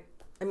shit. Right.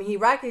 I mean, he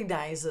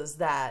recognizes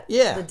that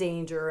the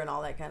danger and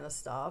all that kind of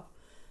stuff,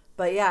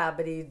 but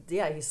he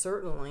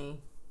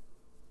certainly,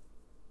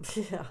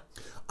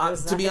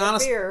 to be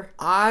honest,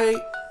 I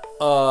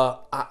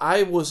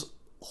was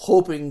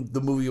hoping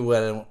the movie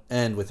would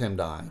end with him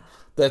dying.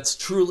 That's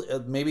truly,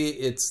 maybe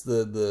it's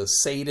the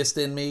sadist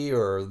in me,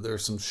 or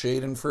there's some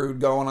Schadenfreude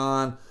going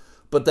on,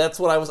 but that's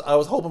what I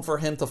was hoping for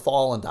him to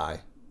fall and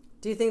die.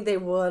 Do you think they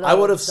would? I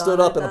would have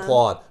stood up and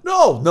applaud.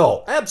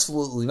 No,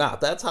 absolutely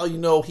not. That's how you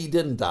know he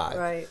didn't die.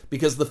 Right.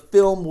 Because the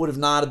film would have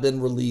not have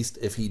been released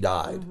if he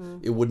died. Mm-hmm.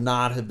 It would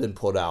not have been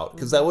put out.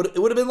 Because it would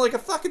have been like a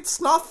fucking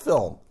snuff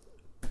film.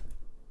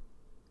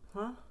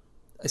 Huh?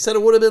 I said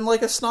it would have been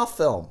like a snuff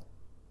film.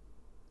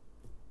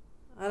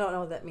 I don't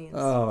know what that means.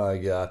 Oh my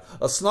god.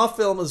 A snuff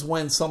film is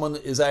when someone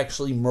is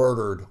actually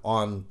murdered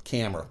on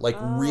camera. Like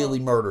really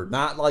murdered.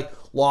 Not like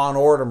Law and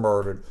Order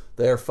murdered.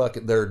 They're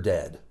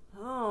dead.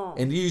 Oh.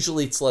 And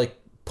usually it's like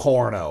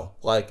porno.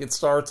 Like it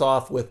starts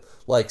off with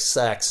like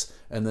sex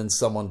and then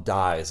someone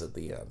dies at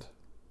the end.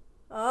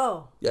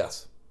 Oh.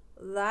 Yes.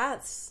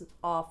 That's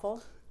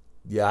awful.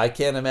 Yeah, I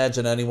can't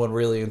imagine anyone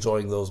really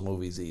enjoying those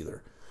movies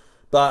either.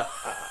 But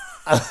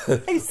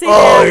You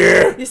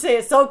say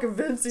it so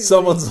convincing.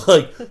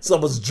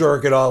 Someone's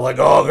jerking on like,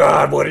 oh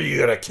God, what are you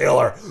gonna kill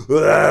her?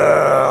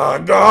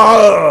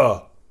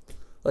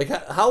 Like,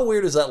 how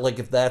weird is that? Like,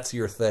 if that's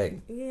your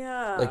thing,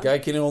 yeah. Like, I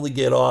can only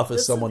get off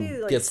if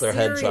someone gets their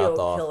head chopped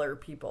off. Killer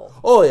people.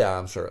 Oh yeah,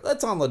 I'm sure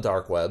that's on the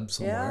dark web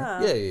somewhere.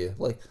 Yeah.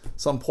 Like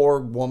some poor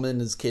woman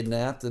is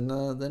kidnapped and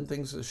then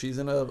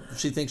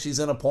she thinks she's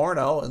in a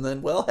porno, and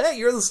then hey,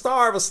 you're the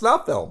star of a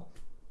snuff film.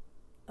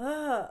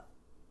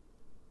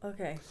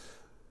 Okay.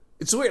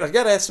 It's weird. I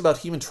got asked about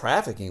human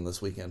trafficking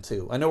this weekend,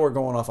 too. I know we're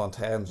going off on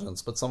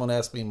tangents, but someone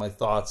asked me my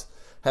thoughts,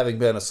 having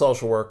been a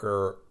social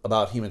worker,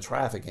 about human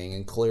trafficking,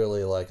 and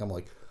clearly,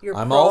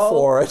 I'm all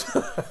for it.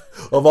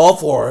 I'm all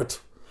for it.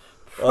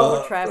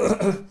 Pro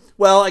trafficking.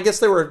 Well, I guess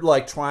they were,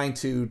 trying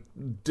to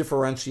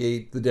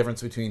differentiate the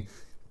difference between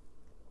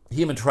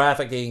human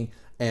trafficking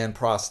and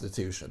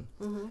prostitution.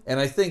 Mm-hmm. And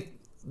I think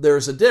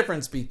there's a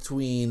difference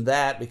between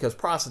that, because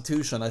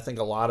prostitution, I think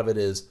a lot of it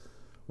is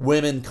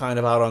women kind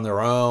of out on their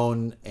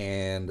own,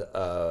 and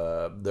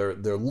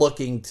they're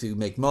looking to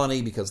make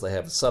money because they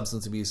have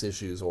substance abuse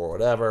issues or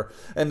whatever,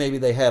 and maybe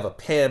they have a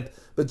pimp,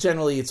 but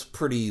generally it's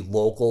pretty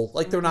local.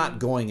 Like, they're not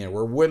going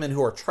anywhere. Women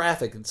who are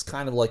trafficked, it's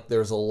kind of like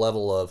there's a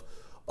level of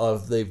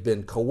they've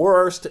been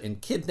coerced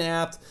and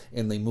kidnapped,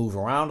 and they move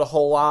around a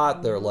whole lot.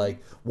 Mm-hmm. They're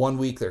like, one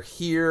week they're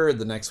here,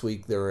 the next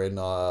week they're in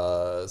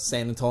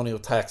San Antonio,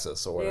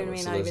 Texas, or whatever.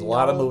 So there's a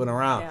lot of moving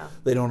around. Yeah.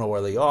 They don't know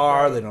where they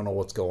are. Right. They don't know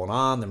what's going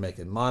on. They're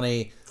making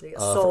money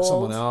for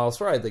someone else.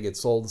 Right, they get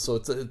sold. So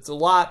it's a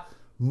lot,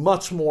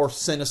 much more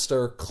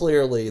sinister,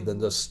 clearly, than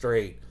just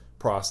straight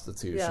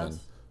prostitution.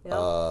 Yes.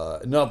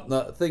 Yep.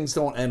 No, things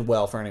don't end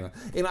well for anyone.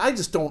 And I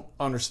just don't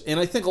understand. And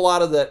I think a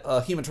lot of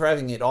that human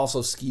trafficking, it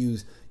also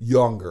skews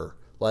younger.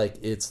 Like,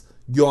 it's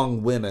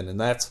young women. And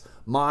that's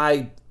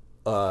my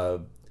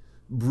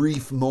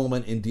brief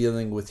moment in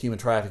dealing with human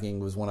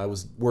trafficking, was when I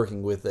was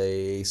working with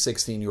a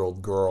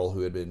 16-year-old girl who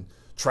had been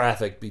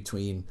trafficked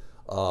between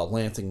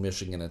Lansing,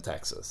 Michigan, and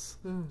Texas.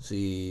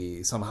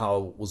 She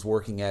somehow was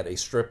working at a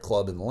strip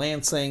club in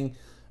Lansing,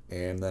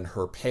 and then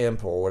her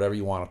pimp, or whatever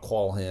you want to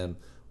call him,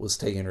 was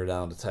taking her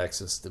down to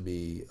Texas to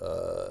be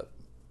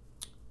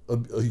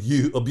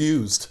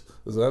abused,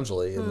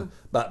 essentially. And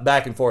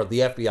back and forth, the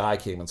FBI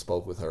came and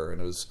spoke with her,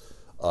 and it was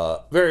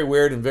very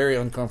weird and very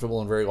uncomfortable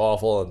and very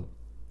awful and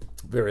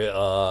very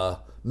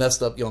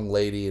messed up young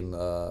lady. And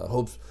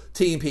hope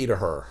T&P to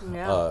her,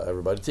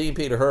 everybody.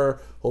 T&P to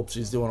her. Hope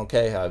she's doing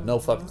okay. I have no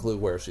fucking clue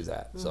where she's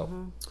at.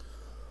 So.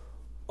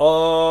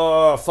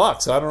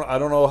 Fuck. So I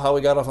don't know how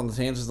we got off on the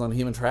tangents on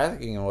human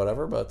trafficking and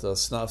whatever, but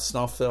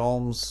snuff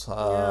films.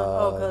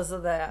 Because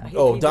of that. He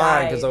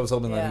dying, because I was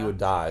hoping that he would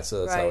die.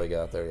 So that's how we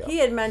got there. Yeah. He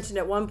had mentioned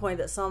at one point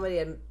that somebody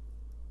had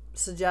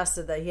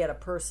suggested that he had a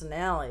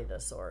personality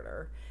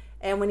disorder,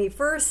 and when he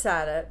first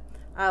said it,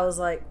 I was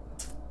like,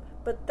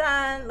 but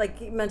then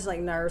he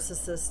mentioned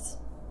narcissist,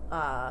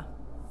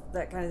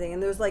 that kind of thing,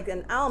 and there's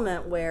an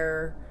element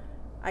where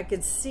I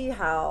could see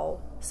how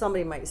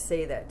somebody might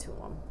say that to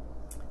him.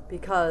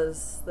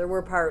 Because there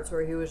were parts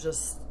where he was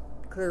just,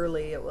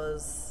 clearly it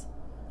was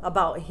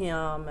about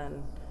him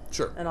and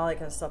all that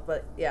kind of stuff.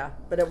 But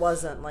it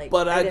wasn't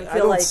But I didn't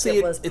feel like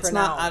it was it's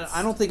pronounced.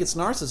 I don't think it's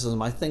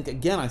narcissism. I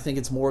think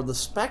it's more of the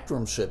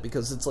spectrum shit,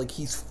 because it's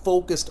he's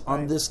focused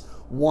on this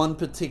one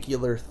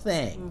particular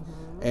thing.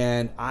 Mm-hmm.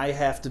 And I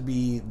have to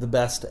be the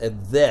best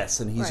at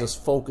this, and he's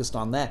just focused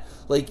on that.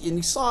 And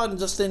you saw it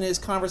just in his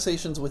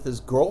conversations with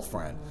his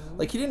girlfriend.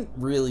 Mm-hmm. He didn't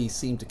really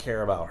seem to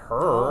care about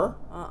her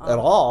at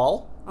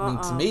all. I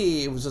mean, to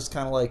me, it was just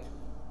kind of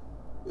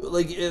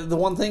the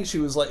one thing she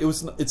was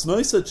it's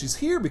nice that she's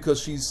here because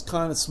she's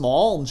kind of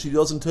small and she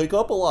doesn't take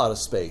up a lot of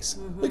space.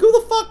 Mm-hmm. Who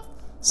the fuck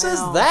says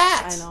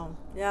that? I know.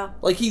 Yeah.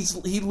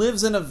 He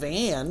lives in a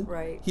van.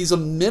 Right. He's a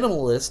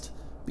minimalist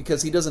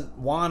because he doesn't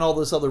want all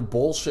this other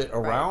bullshit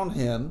around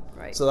him.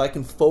 Right. So that I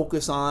can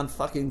focus on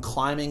fucking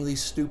climbing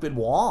these stupid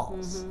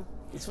walls. Mm-hmm.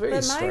 It's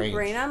very strange. But my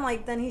brain,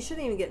 I'm then he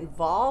shouldn't even get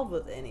involved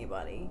with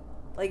anybody.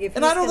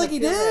 And I don't think he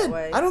did.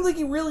 I don't think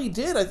he really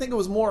did. I think it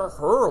was more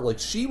her.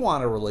 She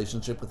wanted a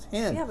relationship with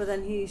him. Yeah, but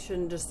then he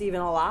shouldn't just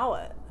even allow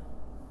it.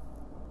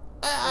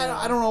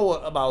 I don't know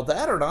about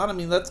that or not. I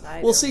mean, that's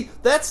I well. do. See,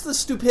 that's the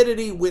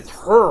stupidity with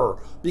her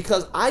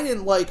because I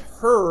didn't like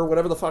her,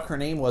 whatever the fuck her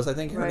name was. I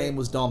think her Right. name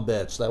was Dumb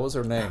Bitch. That was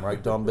her name,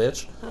 right? Dumb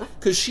Bitch.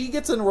 Because she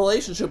gets in a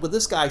relationship with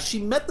this guy. She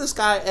met this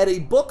guy at a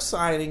book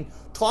signing,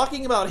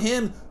 talking about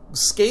him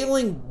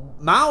scaling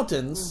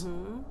mountains,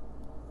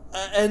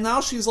 and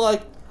now she's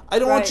like, I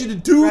don't want Right, you to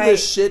do right,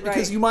 this shit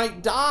because right. you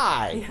might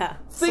die. Yeah.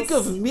 Think So-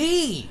 of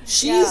me.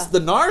 She's Yeah.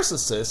 the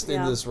narcissist in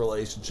Yeah. this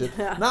relationship,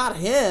 Yeah. not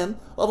him.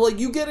 Of like,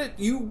 you get it,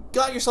 you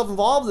got yourself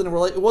involved in a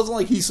relationship. It wasn't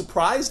like he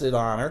surprised it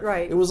on her.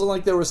 Right. It wasn't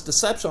like there was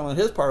deception on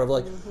his part of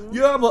like,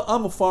 yeah,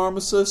 I'm a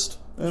pharmacist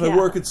and I Yeah.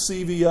 work at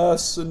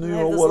CVS and you I know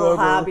have this whatever.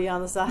 little hobby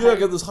on the side. Yeah, I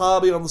got this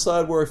hobby on the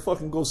side where I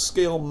fucking go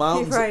scale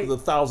mountains Right.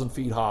 1,000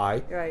 feet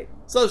high. Right.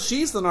 So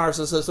she's the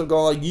narcissist of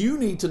going like, you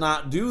need to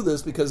not do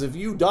this because if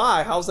you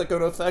die, how's that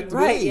going to affect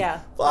Right, me?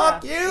 yeah.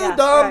 Fuck Yeah, you, yeah,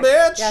 dumb right.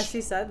 bitch. Yeah, she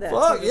said that.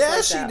 Fuck too, just yeah,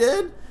 like she that.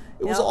 did.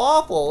 It was Yep.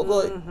 awful.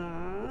 Like,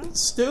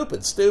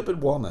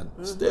 stupid woman.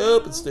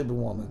 Stupid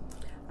woman.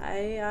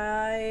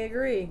 I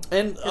agree.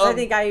 And 'Cause I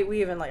think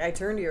we even I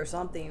turned to you or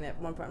something at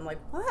one point. I'm like,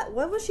 what?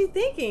 What was she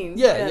thinking?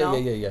 yeah, You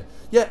know?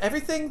 yeah.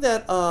 Everything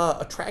that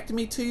attracted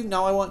me to you,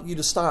 now I want you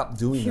to stop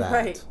doing that.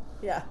 Right.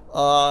 Yeah.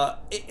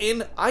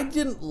 And I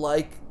didn't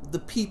like the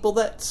people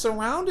that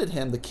surrounded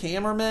him, the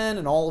cameramen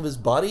and all of his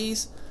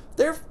buddies.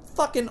 They're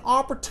fucking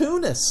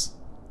opportunists,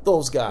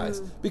 those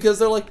guys. Because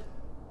they're like,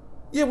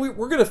 yeah, we're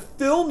going to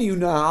film you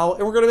now,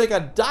 and we're going to make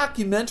a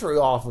documentary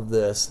off of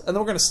this, and then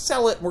we're going to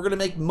sell it, and we're going to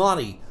make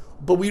money.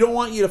 But we don't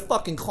want you to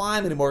fucking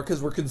climb anymore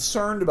because we're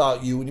concerned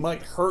about you, and you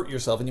might hurt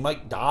yourself, and you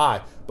might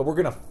die. But we're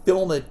going to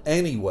film it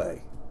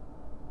anyway.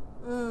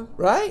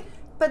 Right?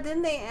 But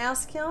didn't they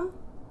ask him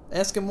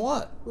Ask him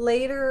what?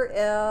 later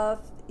if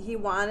he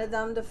wanted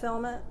them to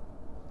film it?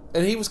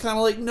 And he was kind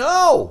of like,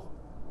 no.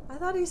 I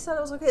thought he said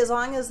it was okay as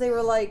long as they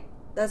were like.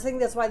 I think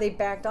that's why they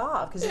backed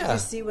off because Yeah. you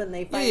see when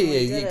they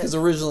finally did it. Because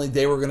originally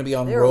they were going to be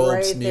on They were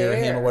ropes right near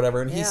him or there.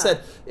 whatever, and he Yeah. said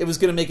it was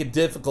going to make it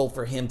difficult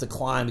for him to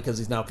climb because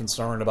he's now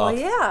concerned about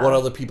Well, yeah. what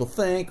other people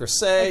think or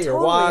say I or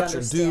totally watch or do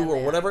understand or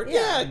that. whatever. Yeah.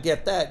 Yeah, I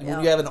get that. When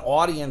Yeah. you have an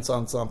audience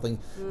on something,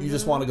 you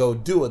just want to go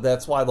do it.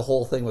 That's why the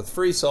whole thing with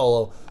Free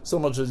Solo, so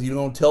much as you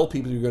don't tell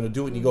people you're going to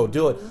do it and you go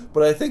do it.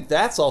 But I think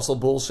that's also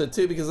bullshit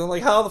too because I'm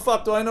like, how the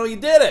fuck do I know you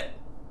did it?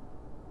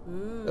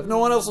 If no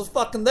one else was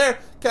fucking there,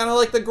 kind of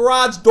like the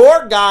garage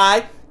door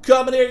guy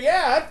coming here.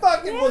 Yeah, I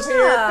fucking was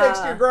here, Yeah.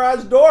 fixed your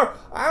garage door.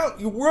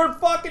 You weren't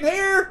fucking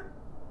here.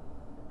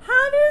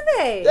 How do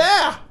they?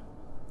 Yeah,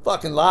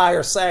 fucking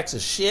liar, sacks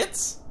of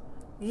shits.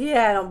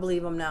 Yeah, I don't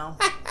believe him now.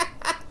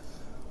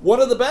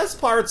 One of the best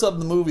parts of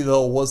the movie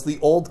though was the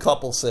old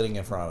couple sitting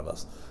in front of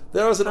us.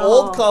 There was an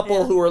old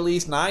couple yeah. who were at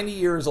least 90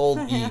 years old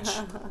each.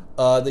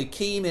 They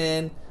came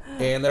in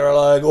and they were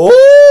like,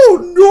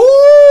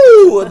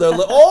 "Oh no!" And they're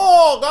like,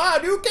 "Oh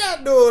God, you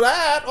can't do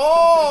that!"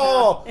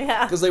 Oh,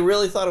 Yeah. because they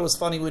really thought it was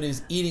funny when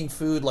he's eating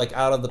food like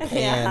out of the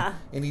pan, Yeah.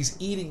 and he's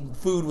eating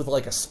food with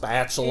like a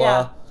spatula.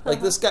 Yeah.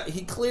 Like this guy,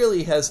 he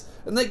clearly has,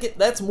 and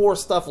that's more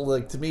stuff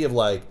like to me of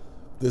like.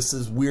 This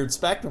is weird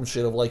spectrum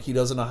shit of like he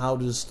doesn't know how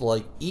to just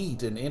like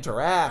eat and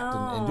interact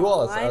and do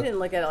all that I stuff. didn't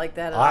look at it like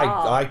that at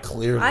all. I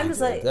clearly I'm just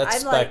did. like-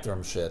 That's I'm like-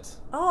 spectrum shit.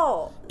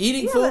 Oh.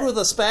 Eating yeah, food but with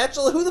a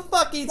spatula? Who the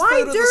fuck eats why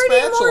food with a dirty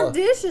spatula? more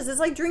dishes? It's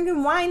like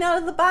drinking wine out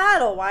of the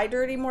bottle. Why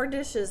dirty more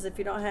dishes if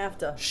you don't have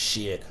to?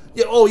 Shit.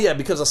 Yeah. Oh yeah,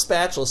 because a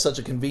spatula is such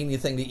a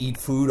convenient thing to eat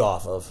food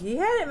off of. You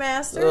had it,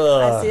 master.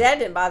 Ugh. I see. That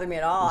didn't bother me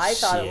at all. I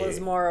thought it Shit.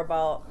 was more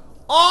about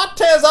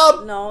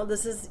Autism. no.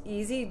 This is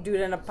easy. Do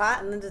it in a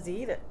pot and then just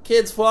eat it.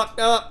 Kids fucked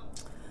up.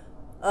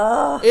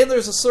 Ugh. And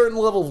there's a certain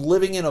level of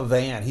living in a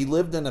van. He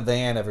lived in a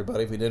van,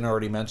 everybody, if we didn't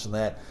already mention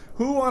that.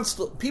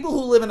 People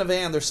who live in a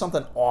van, there's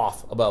something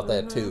off about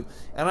that, too.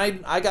 And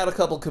I got a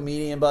couple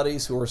comedian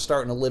buddies who are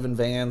starting to live in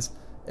vans,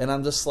 and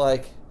I'm just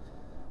like,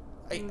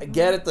 I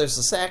get it, there's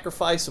a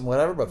sacrifice and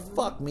whatever, but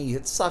fuck me,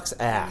 it sucks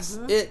ass.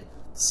 It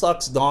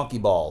sucks donkey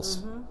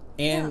balls.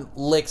 And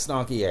licks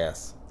donkey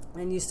ass.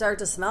 And you start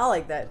to smell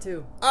like that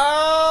too.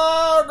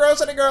 Oh,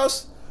 grossity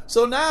gross.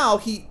 So now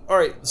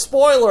alright,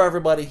 spoiler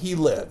everybody, he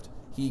lived.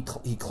 He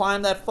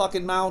climbed that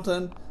fucking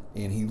mountain,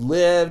 and he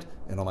lived,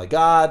 and oh my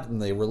god,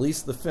 and they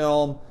released the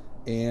film,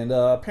 and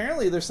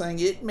apparently they're saying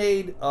it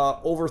made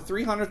over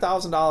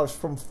 $300,000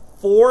 from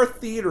 4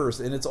 theaters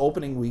in its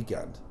opening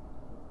weekend.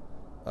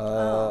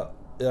 An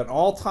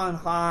all-time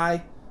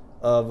high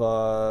of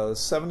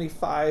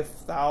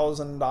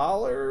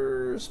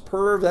 $75,000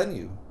 per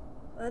venue.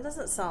 That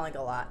doesn't sound like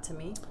a lot to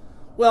me.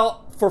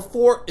 Well,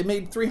 it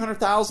made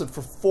 $300,000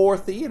 for 4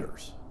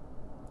 theaters.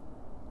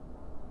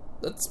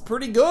 That's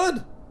pretty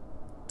good.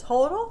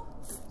 Total?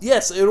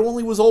 Yes, it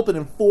only was open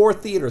in 4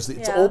 theaters.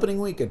 It's Yeah. opening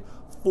weekend.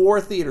 4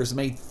 theaters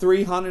made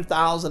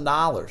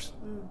 $300,000.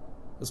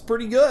 That's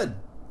pretty good.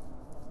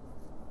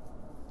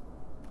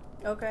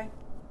 Okay.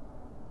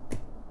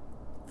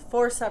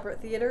 4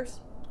 separate theaters?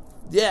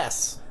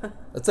 Yes.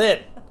 That's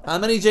it. How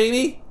many,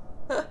 Jamie?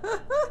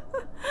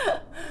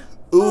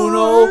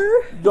 Uno,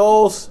 4.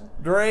 dos,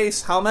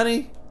 tres. How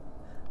many?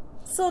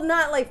 So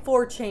not like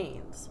 4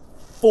 chains.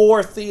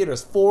 4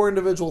 theaters. 4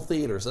 individual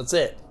theaters. That's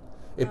it.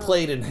 It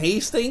played in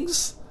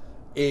Hastings.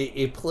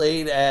 It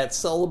played at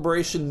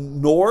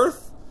Celebration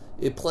North.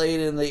 It played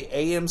in the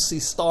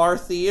AMC Star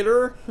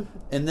Theater.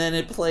 And then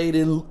it played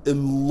in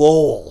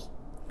Lowell.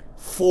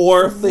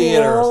 4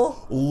 theaters.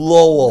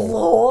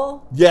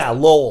 Lowell. Yeah,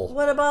 Lowell.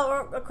 What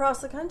about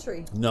across the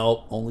country?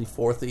 No, only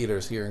 4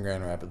 theaters here in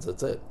Grand Rapids.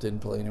 That's it. Didn't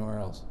play anywhere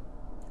else.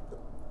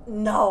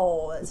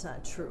 No, that's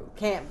not true.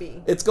 Can't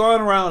be. It's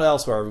going around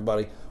elsewhere,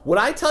 everybody. Would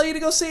I tell you to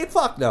go see it?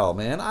 Fuck no,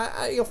 man.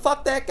 I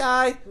fuck that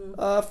guy.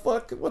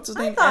 Fuck, what's his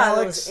name? I thought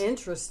Alex. it was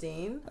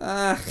interesting.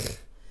 It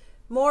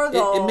More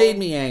though. made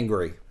me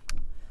angry.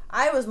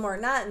 I was more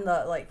not in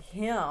the like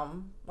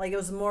him. Like it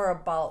was more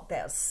about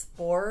that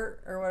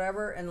sport or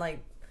whatever, and like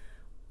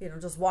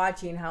just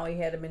watching how he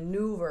had to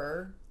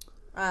maneuver.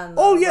 On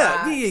the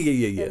Yeah.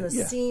 And the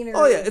scenery.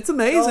 Oh yeah, it's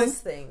amazing. Those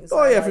things.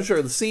 Oh yeah, for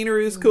sure. The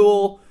scenery is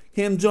cool.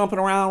 Him jumping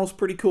around was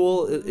pretty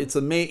cool.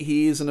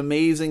 He's an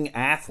amazing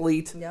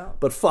athlete. Yeah.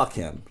 But fuck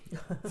him.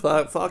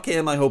 fuck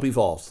him. I hope he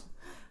falls.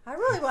 I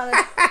really want to.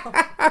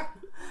 I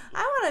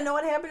want to know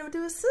what happened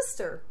to his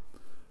sister.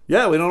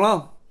 Yeah, we don't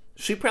know.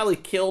 She probably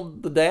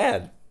killed the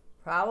dad.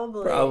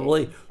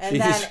 Probably.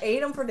 And then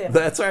ate him for dinner.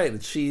 That's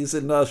right. She's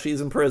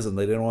in prison.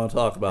 They didn't want to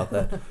talk about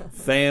that.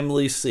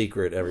 Family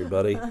secret,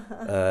 everybody.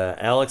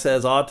 Alex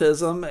has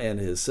autism, and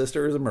his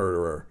sister is a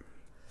murderer.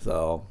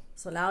 So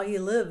now he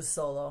lives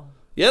solo.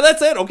 Yeah,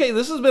 that's it. Okay,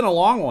 this has been a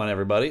long one,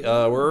 everybody.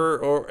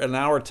 We're an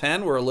hour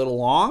 10. We're a little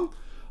long.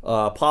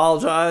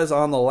 Apologize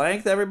on the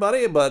length,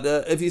 everybody. But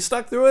if you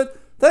stuck through it,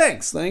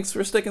 thanks. Thanks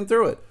for sticking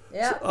through it.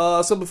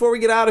 Yeah. So before we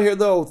get out of here,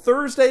 though,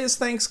 Thursday is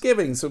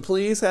Thanksgiving. So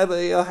please have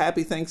a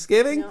happy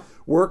Thanksgiving. Yeah.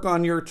 Work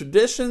on your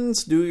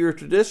traditions. Do your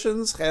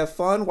traditions. Have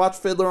fun. Watch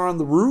Fiddler on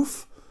the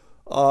Roof.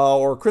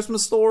 Or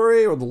Christmas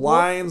Story. Or The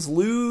Lions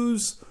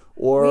Lose.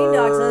 Or Mean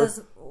Dog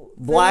says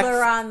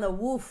Fiddler on the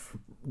Woof.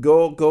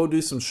 Go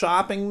do some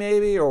shopping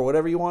maybe, or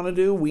whatever you want to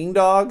do. Ween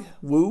Dog,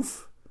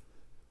 Woof,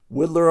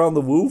 Whittler on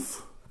the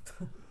Woof.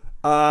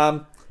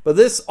 But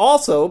this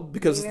also,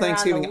 because of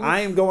Thanksgiving,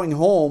 I am going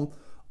home.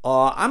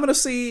 I'm going to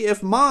see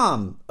if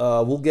Mom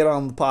will get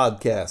on the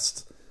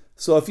podcast.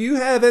 So if you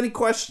have any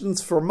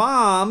questions for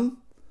Mom,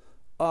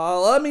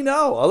 let me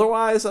know.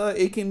 Otherwise,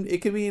 it can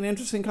be an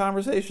interesting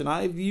conversation.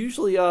 I've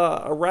usually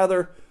a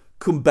rather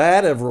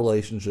combative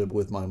relationship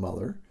with my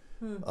mother.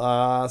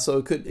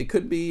 So it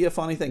could be a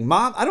funny thing.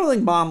 Mom, I don't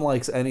think Mom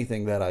likes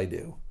anything that I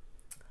do.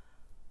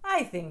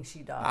 I think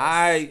she does.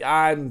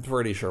 I'm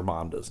pretty sure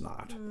Mom does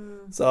not.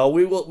 So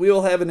we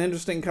will have an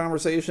interesting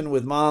conversation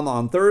with Mom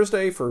on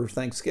Thursday for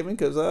Thanksgiving,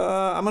 because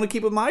I'm going to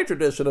keep with my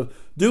tradition of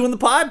doing the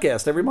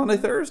podcast every Monday,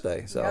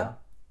 Thursday. So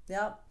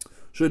Yep.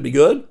 Should be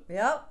good.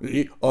 Yep.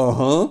 I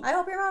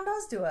hope your mom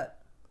does do it.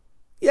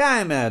 Yeah,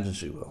 I imagine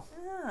she will.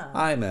 Yeah.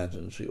 I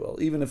imagine she will.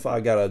 Even if I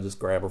gotta just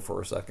grab her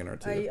for a second or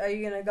two. Are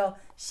you gonna go,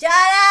 shut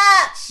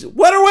up?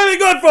 What are women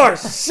good for?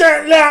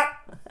 Shut up!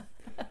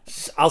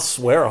 I'll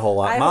swear a whole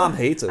lot. Mom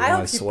hates it when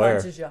I swear.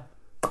 Punches you.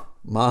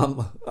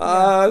 Mom,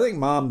 I think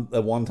Mom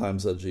at one time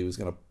said she was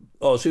gonna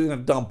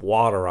dump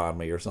water on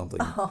me or something.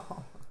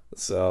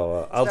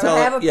 So I'll tell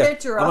her. I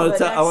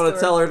want to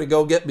tell her to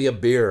go get me a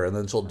beer, and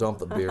then she'll dump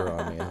the beer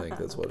on me. I think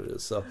that's what it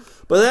is. So,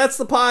 but that's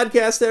the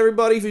podcast,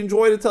 everybody. If you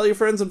enjoyed it, tell your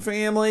friends and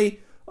family.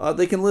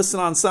 They can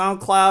listen on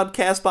SoundCloud,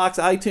 CastBox,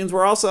 iTunes.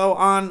 We're also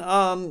on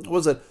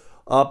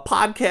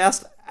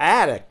Podcast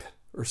Addict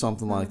or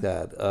something like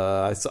that.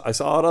 I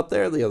saw it up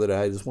there the other day.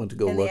 I just went to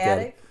go look at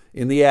it.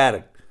 In the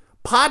attic.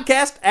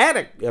 Podcast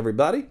Addict,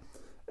 everybody.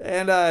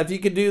 And if you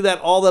could do that,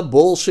 all that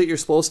bullshit you're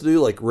supposed to do,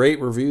 like rate,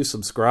 review,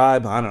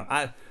 subscribe.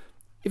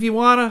 If you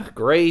wanna,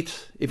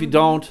 great. If you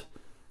don't,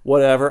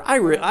 whatever.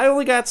 I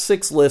only got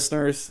 6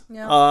 listeners.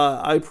 Yeah.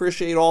 I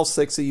appreciate all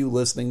 6 of you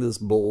listening to this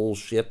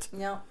bullshit.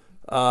 Yeah.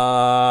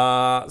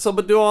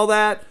 But do all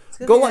that.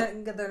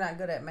 They're not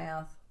good at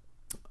math.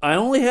 I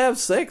only have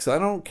 6. I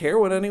don't care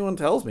what anyone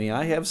tells me.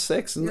 I have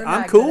 6, and You're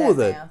I'm not cool good with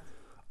at it.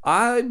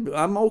 math.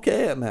 I'm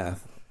okay at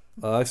math.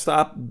 I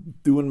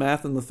stopped doing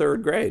math in the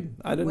 3rd grade.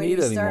 I didn't need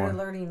it anymore. When you started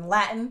learning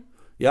Latin?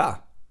 Yeah.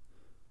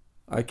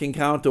 I can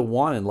count to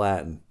 1 in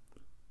Latin.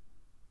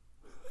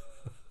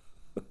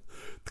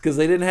 Because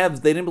they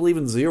didn't believe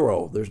in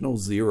 0. There's no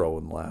 0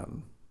 in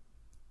Latin.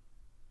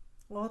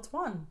 Well, it's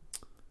 1.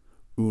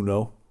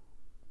 Uno.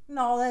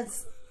 No,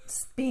 that's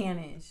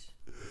Spanish.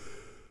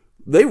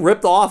 They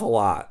ripped off a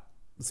lot.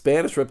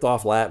 Spanish ripped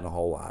off Latin a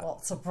whole lot.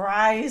 Well,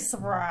 surprise.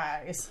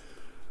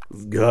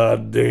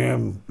 God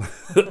damn.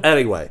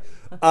 Anyway,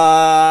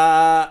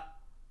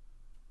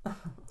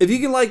 if you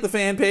can like the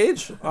fan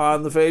page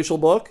on the Facial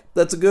Book,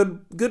 that's a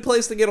good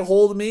place to get a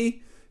hold of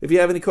me. If you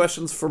have any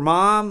questions for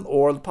Mom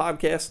or the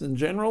podcast in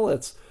general,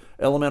 it's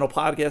Elemental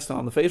Podcast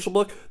on the Facial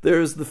Book.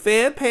 There's the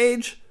fan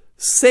page,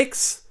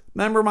 6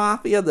 Member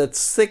Mafia. That's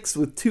 6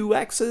 with 2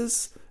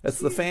 X's. That's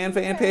the fan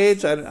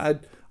page. I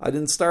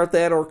didn't start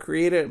that or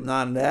create it. I'm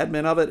not an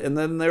admin of it. And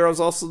then there was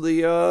also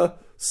the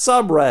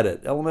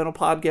subreddit, Elemental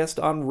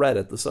Podcast on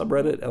Reddit. The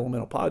subreddit,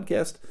 Elemental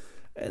Podcast.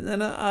 And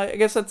then I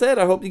guess that's it.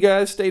 I hope you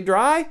guys stay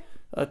dry.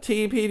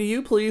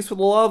 TPDU, please, for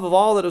the love of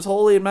all that is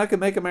holy in Mecca,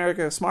 make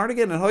America smart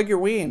again, and hug your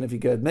ween if you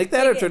could. Make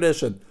that a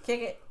tradition.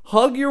 Kick it.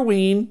 Hug your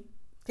ween.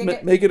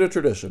 Make it a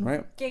tradition,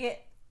 right? Kick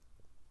it.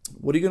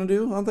 What are you going to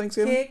do on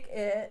Thanksgiving? Kick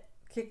it.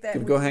 Kick that.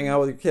 Gonna go hang out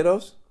with your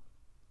kiddos?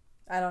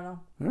 I don't know.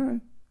 All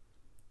right.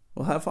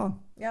 Well, have fun.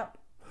 Yep.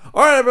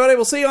 All right, everybody.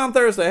 We'll see you on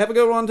Thursday. Have a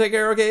good one. Take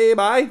care. Okay,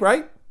 bye.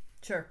 Right?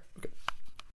 Sure.